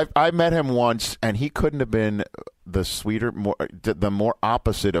 Come on. I met him once, and he couldn't have been the sweeter, the more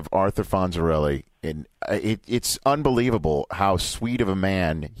opposite of Arthur Fonzarelli. And it's unbelievable how sweet of a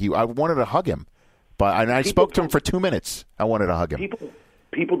man I wanted to hug him, and I spoke to him for 2 minutes. I wanted to hug him.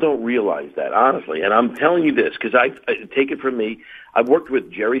 People don't realize that, honestly, and I'm telling you this because I take it from me. I've worked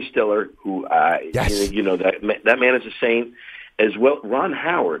with Jerry Stiller, who that man is a saint, as well. Ron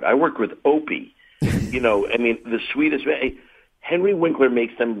Howard. I worked with Opie. The sweetest man. Henry Winkler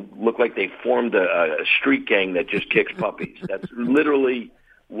makes them look like they formed a street gang that just kicks puppies. That's literally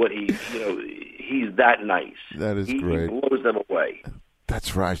what he's that nice. That is great. He blows them away.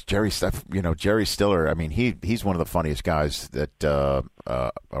 That's right, Jerry Stiller. I mean, he's one of the funniest guys that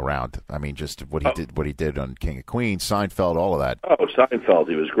around. I mean, just what he did on King of Queens, Seinfeld, all of that. Oh, Seinfeld,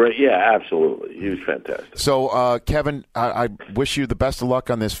 he was great. Yeah, absolutely, he was fantastic. So, Kevin, I wish you the best of luck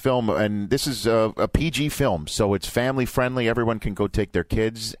on this film. And this is a PG film, so it's family friendly. Everyone can go take their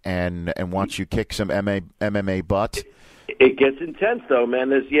kids and watch you kick some MMA butt. It gets intense, though,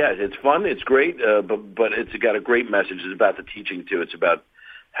 man. It's fun. It's great, but it's got a great message. It's about the teaching, too. It's about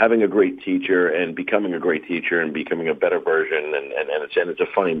having a great teacher and becoming a great teacher and becoming a better version, and it's a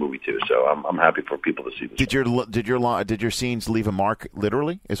funny movie too. So I'm happy for people to see this. Did your scenes leave a mark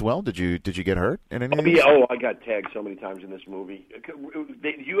literally as well? Did you get hurt in any of these? I got tagged so many times in this movie.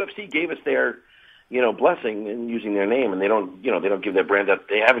 The UFC gave us their blessing in using their name, and they don't give their brand up.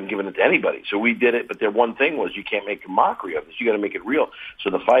 They haven't given it to anybody. So we did it, but their one thing was you can't make a mockery of this. You got to make it real. So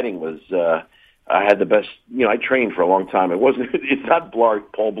the fighting was. I had the best. I trained for a long time. It's not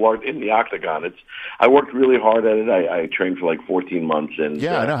Paul Blart in the octagon. I worked really hard at it. I trained for like 14 months. And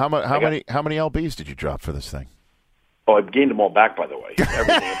I know. How many lbs did you drop for this thing? Oh, I've gained them all back, by the way.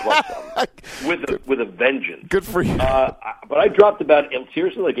 Everything plus some. With a vengeance. Good for you. But I dropped about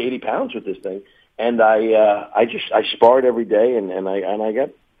seriously like 80 pounds with this thing, and I sparred every day, and I got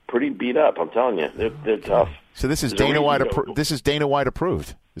pretty beat up. I'm telling you, they're tough. So this is Dana White. This is Dana White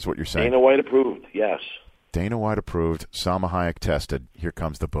approved, is what you're saying. Dana White approved. Yes. Dana White approved. Salma Hayek tested. Here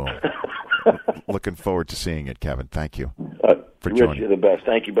comes the boom. Looking forward to seeing it, Kevin. Thank you for joining. Rich, you're the best.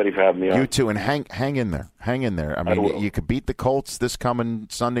 Thank you, buddy, for having me on. You too, and hang in there. Hang in there. I mean, you could beat the Colts this coming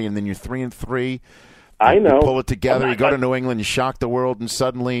Sunday, and then you're 3-3. I know. You pull it together. You go to New England. You shock the world, and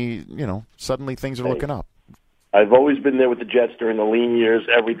suddenly things are looking up. I've always been there with the Jets during the lean years,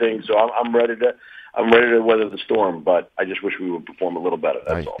 everything. So I'm ready to weather the storm. But I just wish we would perform a little better.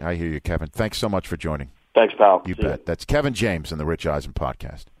 That's all. I hear you, Kevin. Thanks so much for joining. Thanks, pal. You bet. That's Kevin James on the Rich Eisen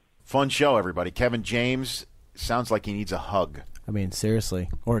podcast. Fun show, everybody. Kevin James sounds like he needs a hug. I mean, seriously.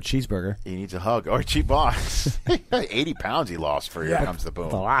 Or a cheeseburger. He needs a hug. Or a cheap box. 80 pounds he lost for Here Comes the Boom.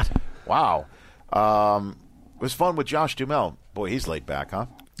 That's a lot. Wow. It was fun with Josh Duhamel. Boy, he's laid back, huh?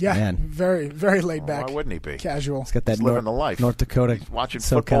 Yeah, Man. very, very laid back. Why wouldn't he be? Casual. He's got that living the life. North Dakota. He's watching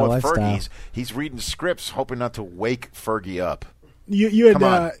SoCal football with lifestyle. Fergie. He's reading scripts, hoping not to wake Fergie up. You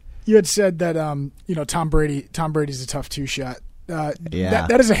had said that Tom Brady's a tough two-shot.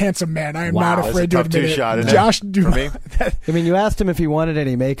 That is a handsome man. I am not afraid to admit it. Josh Duhamel. I mean, you asked him if he wanted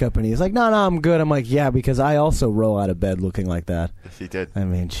any makeup, and he's like, no, I'm good. I'm like, yeah, because I also roll out of bed looking like that. Yes, he did. I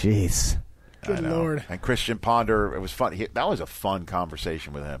mean, jeez. Good Lord. And Christian Ponder, it was fun. That was a fun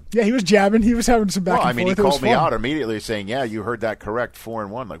conversation with him. Yeah, he was jabbing. He was having some back and forth. I mean, he called me out immediately saying, yeah, you heard that correct,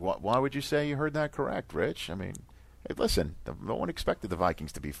 4-1. Like, why would you say you heard that correct, Rich? I mean, hey, listen, no one expected the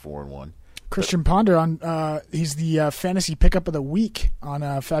Vikings to be 4-1. Christian Ponder, he's the fantasy pickup of the week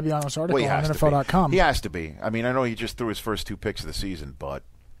on Fabiano's article on NFL.com. He has to be. I mean, I know he just threw his first 2 picks of the season, but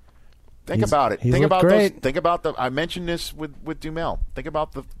think about it. Think about those. Think about I mentioned this with Duhamel. Think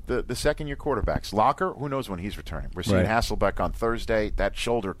about the second-year quarterbacks. Locker, who knows when he's returning? We're seeing Hasselbeck on Thursday. That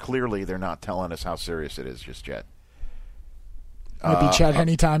shoulder, clearly, they're not telling us how serious it is just yet. Might be Chad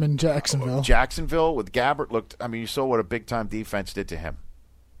Henne time in Jacksonville. Jacksonville with Gabbert looked. I mean, you saw what a big-time defense did to him,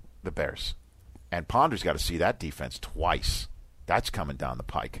 the Bears. And Ponder's got to see that defense twice. That's coming down the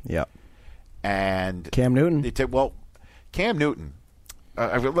pike. Yep. And Cam Newton. Cam Newton.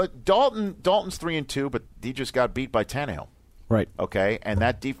 Dalton's 3-2, but he just got beat by Tannehill. Right. Okay, and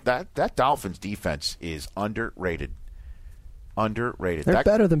that Dolphins defense is underrated. They're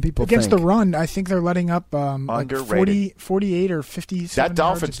better than people against think. the run. I think they're letting up like 48 or 57. That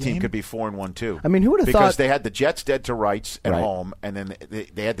Dolphins team could be 4-1 too. I mean, who would have thought? Because they had the Jets dead to rights at home, and then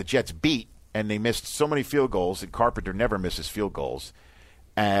they had the Jets beat, and they missed so many field goals. And Carpenter never misses field goals,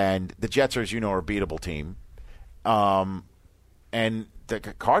 and the Jets, as you know, are a beatable team. And the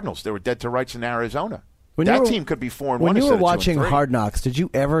Cardinals, they were dead to rights in Arizona. That team could be 4-1. When you were watching Hard Knocks, did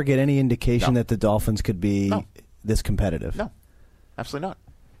you ever get any indication that the Dolphins could be this competitive? No, absolutely not.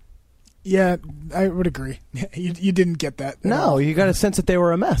 Yeah, I would agree. You didn't get that. No, you got a sense that they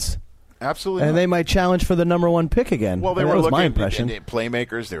were a mess. Absolutely. And they might challenge for the number 1 pick again. Well, they that were was looking my impression. at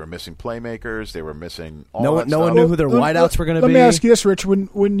playmakers. They were missing playmakers. They were missing all no that one stuff. knew who their wideouts were going to be. Let me ask you this, Rich.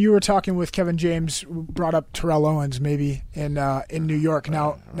 When you were talking with Kevin James, brought up Terrell Owens maybe in New York.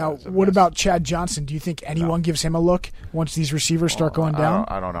 Now, what about Chad Johnson? Do you think anyone gives him a look once these receivers start going down?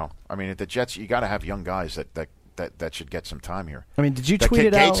 I don't know. I mean, at the Jets, you got to have young guys that should get some time here. I mean, did you tweet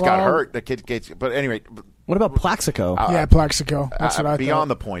it out? Gates got hurt. The kid Gates. But anyway. What about Plaxico? Plaxico. That's what I thought. Beyond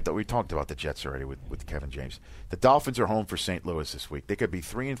the point that we talked about the Jets already with Kevin James. The Dolphins are home for St. Louis this week. They could be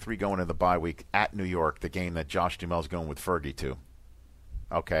 3-3 going into the bye week at New York, the game that Josh Duhamel's going with Fergie to.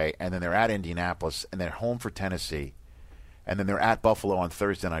 Okay, and then they're at Indianapolis, and they're home for Tennessee, and then they're at Buffalo on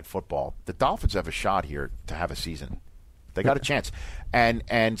Thursday Night Football. The Dolphins have a shot here to have a season. They got a chance.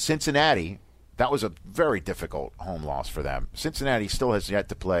 And Cincinnati, that was a very difficult home loss for them. Cincinnati still has yet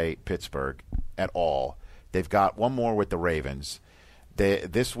to play Pittsburgh at all. They've got one more with the Ravens.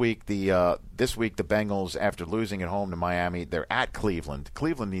 This week the Bengals, after losing at home to Miami, they're at Cleveland.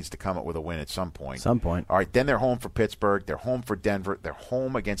 Cleveland needs to come up with a win at some point. Some point. All right, then they're home for Pittsburgh. They're home for Denver. They're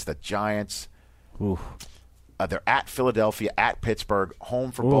home against the Giants. Ooh. They're at Philadelphia, at Pittsburgh,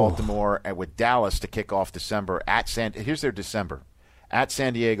 home for Ooh. Baltimore, and with Dallas to kick off December. Here's their December. At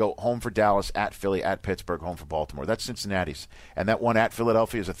San Diego, home for Dallas, at Philly, at Pittsburgh, home for Baltimore. That's Cincinnati's. And that one at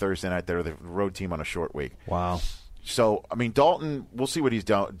Philadelphia is a Thursday night. They're the road team on a short week. Wow. So, I mean, Dalton, we'll see what he's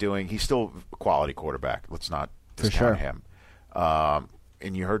doing. He's still a quality quarterback. Let's not discount him. And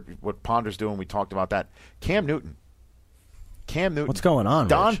you heard what Ponder's doing. We talked about that. Cam Newton. What's going on,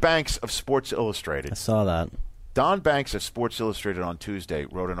 Don Rich? Banks of Sports Illustrated. I saw that. Don Banks of Sports Illustrated on Tuesday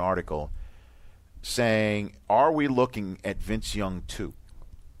wrote an article saying, are we looking at Vince Young 2?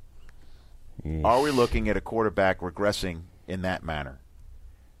 Yeesh. Are we looking at a quarterback regressing in that manner?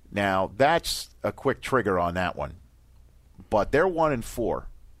 Now, that's a quick trigger on that one. But they're 1-4.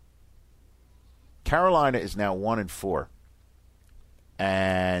 Carolina is now 1-4.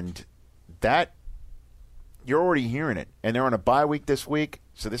 And that, you're already hearing it. And they're on a bye week this week.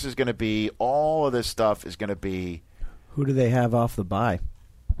 So this is going to be, all of this stuff is going to be. Who do they have off the bye?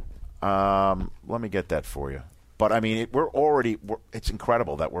 Let me get that for you. But, I mean, it's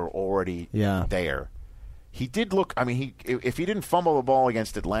incredible that we're already there. He did look, I mean, if he didn't fumble the ball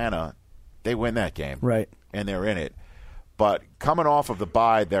against Atlanta, they win that game. Right. And they're in it. But coming off of the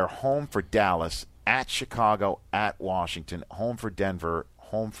bye, they're home for Dallas, at Chicago, at Washington, home for Denver,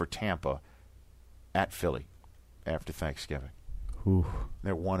 home for Tampa, at Philly after Thanksgiving. Ooh.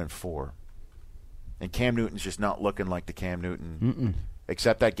 They're 1-4. And Cam Newton's just not looking like the Cam Newton.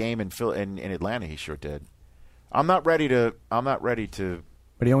 Except that game in Atlanta, he sure did. I'm not ready to.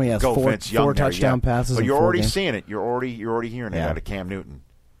 But he only has go four Vince Young touchdown passes. But in you're 4 already games. seeing it. You're already hearing it out of Cam Newton.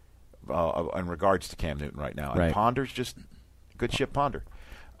 In regards to Cam Newton right now, and Right. Ponder's just good ship Ponder.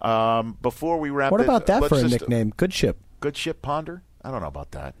 Before we wrap, What about that let's for a just- nickname? Good ship. Good ship Ponder. I don't know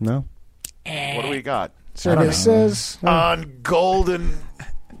about that. No. What do we got? So it says on Golden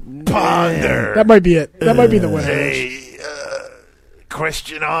Ponder. that might be it. That might be the winner. Hey,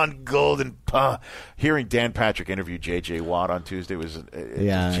 Christian on Golden Ponder. Hearing Dan Patrick interview J.J. Watt on Tuesday was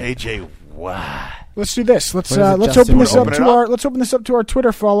J.J. Watt. Let's do this. Let's Justin open this up open to it up? our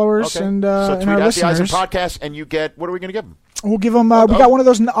Twitter followers Okay. and so tweet our out the Eisen listeners. podcast, and you get, what are we going to give them? We'll give them. We got one of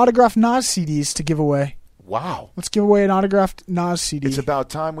those autographed Nas CDs to give away. Wow. Let's give away an autographed Nas CD. It's about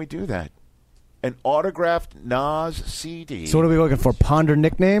time we do that. An autographed Nas CD. So what are we looking for? Ponder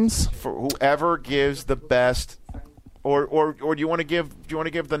nicknames? For whoever gives the best, or do you want to give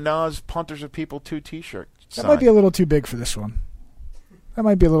the Nas Punters of People 2 T-shirt? That might be a little too big for this one.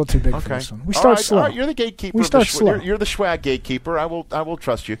 For this one. We start slow. All right, you're the gatekeeper. We start slow. You're the swag gatekeeper. I will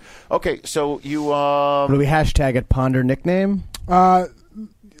trust you. Okay, so you. What do we hashtag it? Ponder nickname?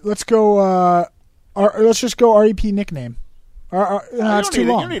 Let's go. Let's just go REP nickname. That's too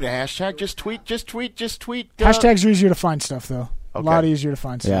long. You don't need a hashtag. Just tweet. Hashtags are easier to find stuff, though. A Okay. lot easier to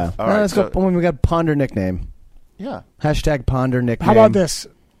find stuff. Yeah. All right, Let's go. When we got ponder nickname. Yeah. Hashtag ponder nickname. How about this?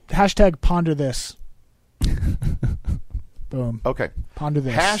 Hashtag ponder this. Boom. Okay. Ponder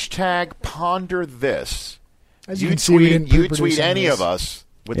this. Hashtag ponder this. As you can see, we didn't you pre-produce tweet any this. of us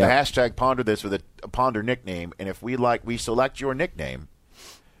with the hashtag ponder this with a ponder nickname, and if we select your nickname,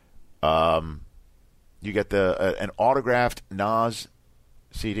 you get an autographed Nas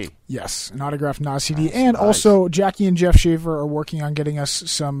CD. Yes, an autographed Nas CD, and also Jackie and Jeff Schaefer are working on getting us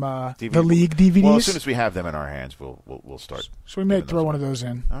some the League DVDs. Well, as soon as we have them in our hands, we'll start. So we may throw one of those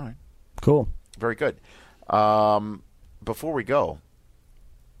in. All right. Cool. Very good. Before we go,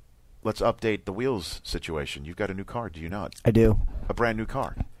 let's update the wheels situation. You've got a new car, do you not? I do. A brand new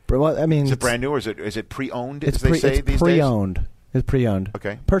car. Well, I mean, Is it brand new, or is it pre-owned, It's as they say these pre-owned. days? It's pre-owned.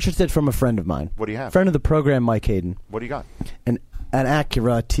 Okay. Purchased it from a friend of mine. What do you have? Friend of the program, Mike Hayden. What do you got? An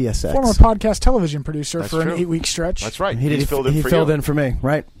Acura TSX. Former podcast television producer That's for true. an 8-week stretch. That's right. He filled in for me,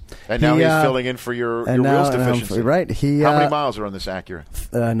 right? And now he's filling in for your wheels deficiency. Right. How many miles are on this Acura?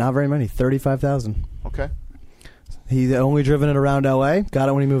 Not very many. 35,000. Okay. He's only driven it around L.A. Got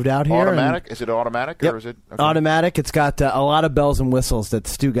it when he moved out here. Automatic? Is it automatic? Yep. Or is it okay. Automatic? It's got a lot of bells and whistles that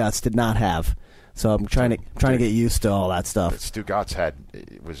Stugatz did not have. So I'm trying to get used to all that stuff. Stugatz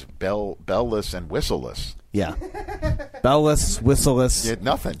it was bell-less and whistle-less. Yeah. Bell-less, whistle-less. You had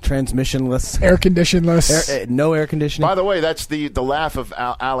nothing. Transmission-less. Air condition-less. No air conditioning. By the way, that's the laugh of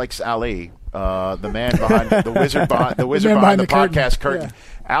Alex Ali, the man behind the wizard behind the podcast curtain.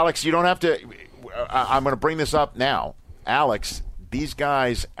 Yeah. Alex, you don't have to. I'm going to bring this up now. Alex, these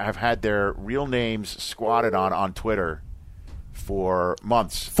guys have had their real names squatted on Twitter for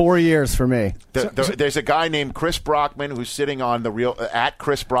months. 4 years for me. There's a guy named Chris Brockman who's sitting on the real at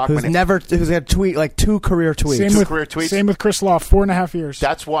Chris Brockman. Who's had tweet like 2 career tweets. Same with Chris Law, 4.5 years.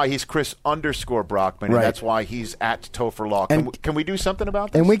 That's why he's Chris_Brockman, and that's why he's at Topher Law. Can we do something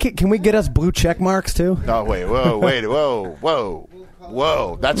about this? And can we get us blue check marks too? Oh wait, whoa!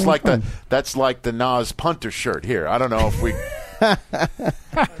 That's like the Nas punter shirt here. I don't know if we.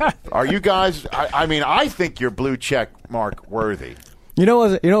 Are you guys? I mean, I think you're blue check mark worthy. You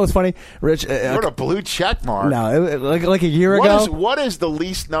know what's funny, Rich? You're a blue check mark. No, like a year ago. What is the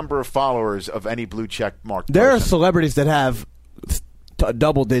least number of followers of any blue check mark? There are celebrities that have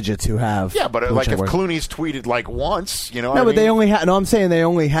double digits who have. Yeah, but like if Clooney's tweeted like once, you know. No, but they only have. No, I'm saying they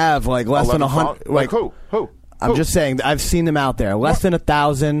only have like less than 100. Like who? I'm just saying I've seen them out there, less than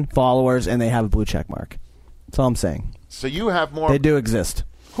 1,000 followers, and they have a blue check mark. That's all I'm saying. So you have more. They do exist.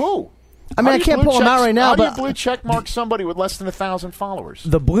 Who? I mean, I can't pull them out right now. How do but you blue check mark somebody with less than 1,000 followers?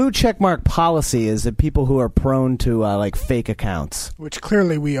 The blue check mark policy is that people who are prone to like fake accounts, which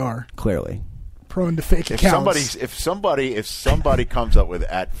clearly we are. Clearly prone to fake accounts. If somebody comes up with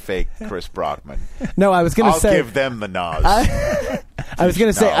 @fake Chris Brockman, no, I was going to say I'll give them the Nas. I was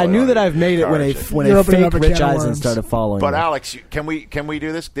going to say I knew that I've made it when a fake Rich Eisen started following. But me. Alex, can we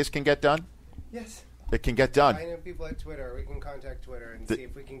do this? This can get done. Yes. It can get done. I know people at Twitter. We can contact Twitter and see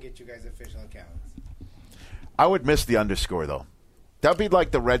if we can get you guys official accounts. I would miss the underscore though. That'd be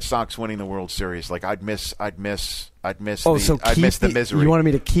like the Red Sox winning the World Series. Like I'd miss the misery. You wanted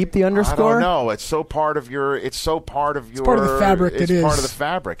me to keep the underscore? I don't know. It's so part of your. It's part of the fabric. It's part of the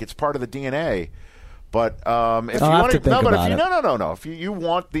fabric. It's part of the DNA. But if you want to, if you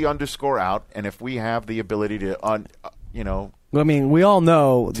want the underscore out, and if we have the ability to, I mean, we all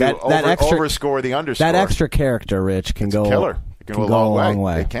know that extra overscore the underscore. That extra character, Rich, can go killer. It can go a long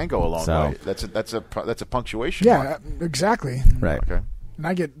way. It can go a long way. That's a punctuation. Yeah, mark. Exactly. Right. Okay. And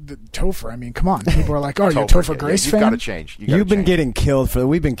I get the Topher. I mean, come on. People are like, "Oh, you're a Topher Grace fan." You've got to change. You've been getting killed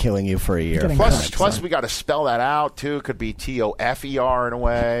we've been killing you for a year. Plus, we got to spell that out too. It could be TOFER in a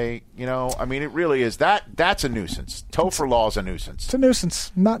way. You know, I mean, it really is. That's a nuisance. Topher Law is a nuisance. It's a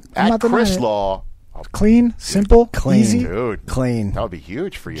nuisance. I'm not Chris Law. Clean, simple, easy. Dude, clean. That would be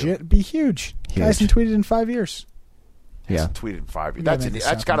huge for you. It'd be huge. Hasn't tweeted in 5 years. Yeah. Tweeted in 5 years.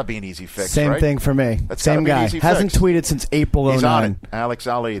 That's got to be an easy fix, Same right? thing for me. That's Same guy. Hasn't tweeted since April 09. He's on it. Alex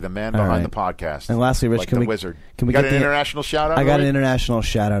Ali, the man behind the podcast. And lastly, Rich, can we wizard. Can we get an international shout-out? I got an international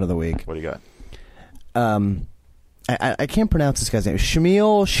shout-out of the week. What do you got? I can't pronounce this guy's name.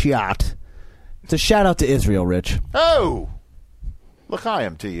 Shmuel Shiat. It's a shout-out to Israel, Rich. Oh!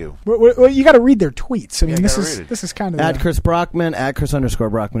 L'chaim to you. Well, you got to read their tweets. I mean, this is kind of at Chris Brockman, at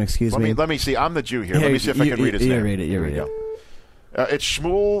Chris_Brockman. Excuse me. Let me see. I'm the Jew here. Let me see if I can read his name. You read it. You read it. It's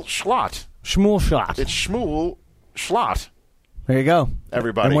Shmuel Schlott. Shmuel Schlott. It's Shmuel Schlott. There you go.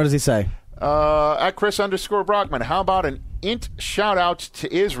 Everybody. And what does he say? At Chris_Brockman. How about an int shout out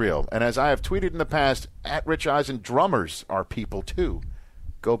to Israel? And as I have tweeted in the past, at Rich Eisen, drummers are people too.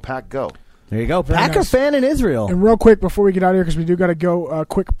 Go Pack, go. There you go. Very Packer nice. fan in Israel. And real quick before we get out of here, because we do got to go, a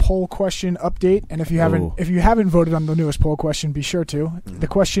quick poll question update. And if you haven't voted on the newest poll question, be sure to. The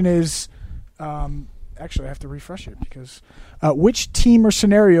question is, actually I have to refresh it because which team or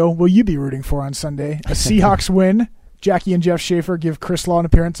scenario will you be rooting for on Sunday? A Seahawks win, Jackie and Jeff Schaefer give Chris Law an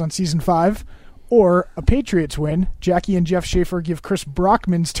appearance on season 5, or a Patriots win, Jackie and Jeff Schaefer give Chris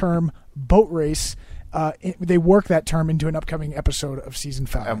Brockman's term boat race. They work that term into an upcoming episode of season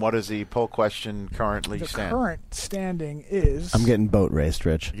 5. And what is the poll question currently stand? The current standing is... I'm getting boat raced,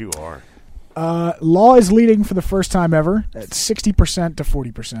 Rich. You are. Law is leading for the first time ever at 60% to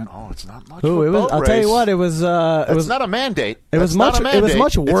 40%. Oh, it's not much. I'll tell you what. It was. It was not a mandate. It was much. It was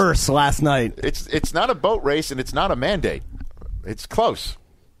much worse last night. It's not a boat race and it's not a mandate. It's close.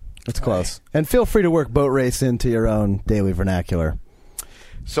 It's close. And feel free to work boat race into your own daily vernacular.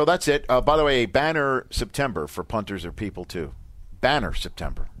 So that's it. By the way, banner September for Punters Are People too. Banner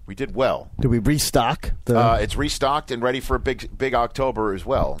September. We did well. Did we restock? It's restocked and ready for a big October as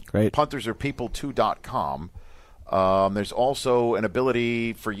well. Great. puntersarepeople2.com. There's also an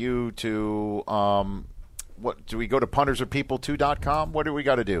ability for you to what do we go to puntersarepeople2.com? What do we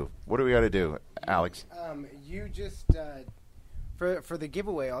got to do? What do we got to do, Alex? You just for the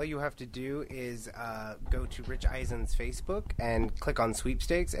giveaway, all you have to do is go to Rich Eisen's Facebook and click on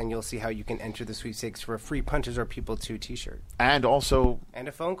sweepstakes, and you'll see how you can enter the sweepstakes for a free Punters Are People 2 T-shirt. And also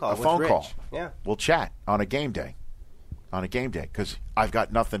a phone call. Yeah, we'll chat on a game day. Because I've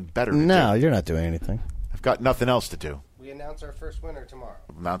got nothing better to do. No, you're not doing anything. I've got nothing else to do. We announce our first winner tomorrow.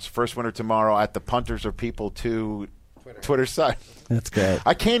 At the Punters Are People 2 Twitter site. That's great.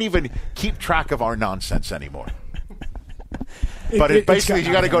 I can't even keep track of our nonsense anymore. But basically,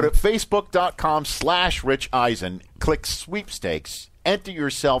 you got to go to facebook.com/Rich Eisen, click sweepstakes, enter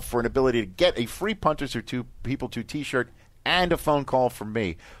yourself for an ability to get a free Punters Who People 2 T-shirt and a phone call from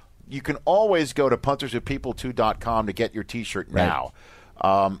me. You can always go to punterswhopeople2.com to get your T-shirt now.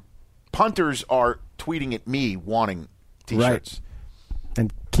 Punters are tweeting at me wanting T-shirts. Right.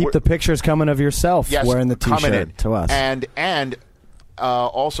 And keep the pictures coming of yourself wearing the T-shirt to us. And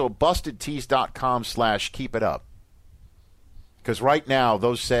also bustedtees.com/keep-it-up. Because right now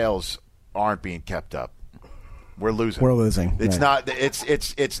those sales aren't being kept up. We're losing. It's not.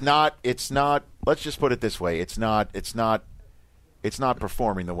 It's not. Let's just put it this way. It's not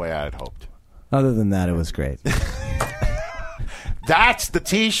performing the way I had hoped. Other than that, it was great. That's the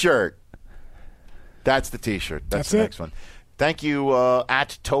T-shirt. That's the That's the it. next one. Thank you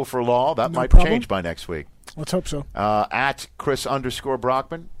at Topher Law. That might problem. change by next week. Let's hope so. At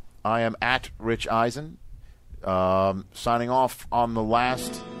Chris_Brockman. I am at Rich Eisen. Signing off on the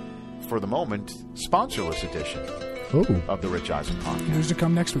last, for the moment, sponsorless edition of the Rich Eisen podcast. News to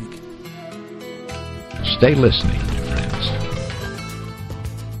come next week. Stay listening to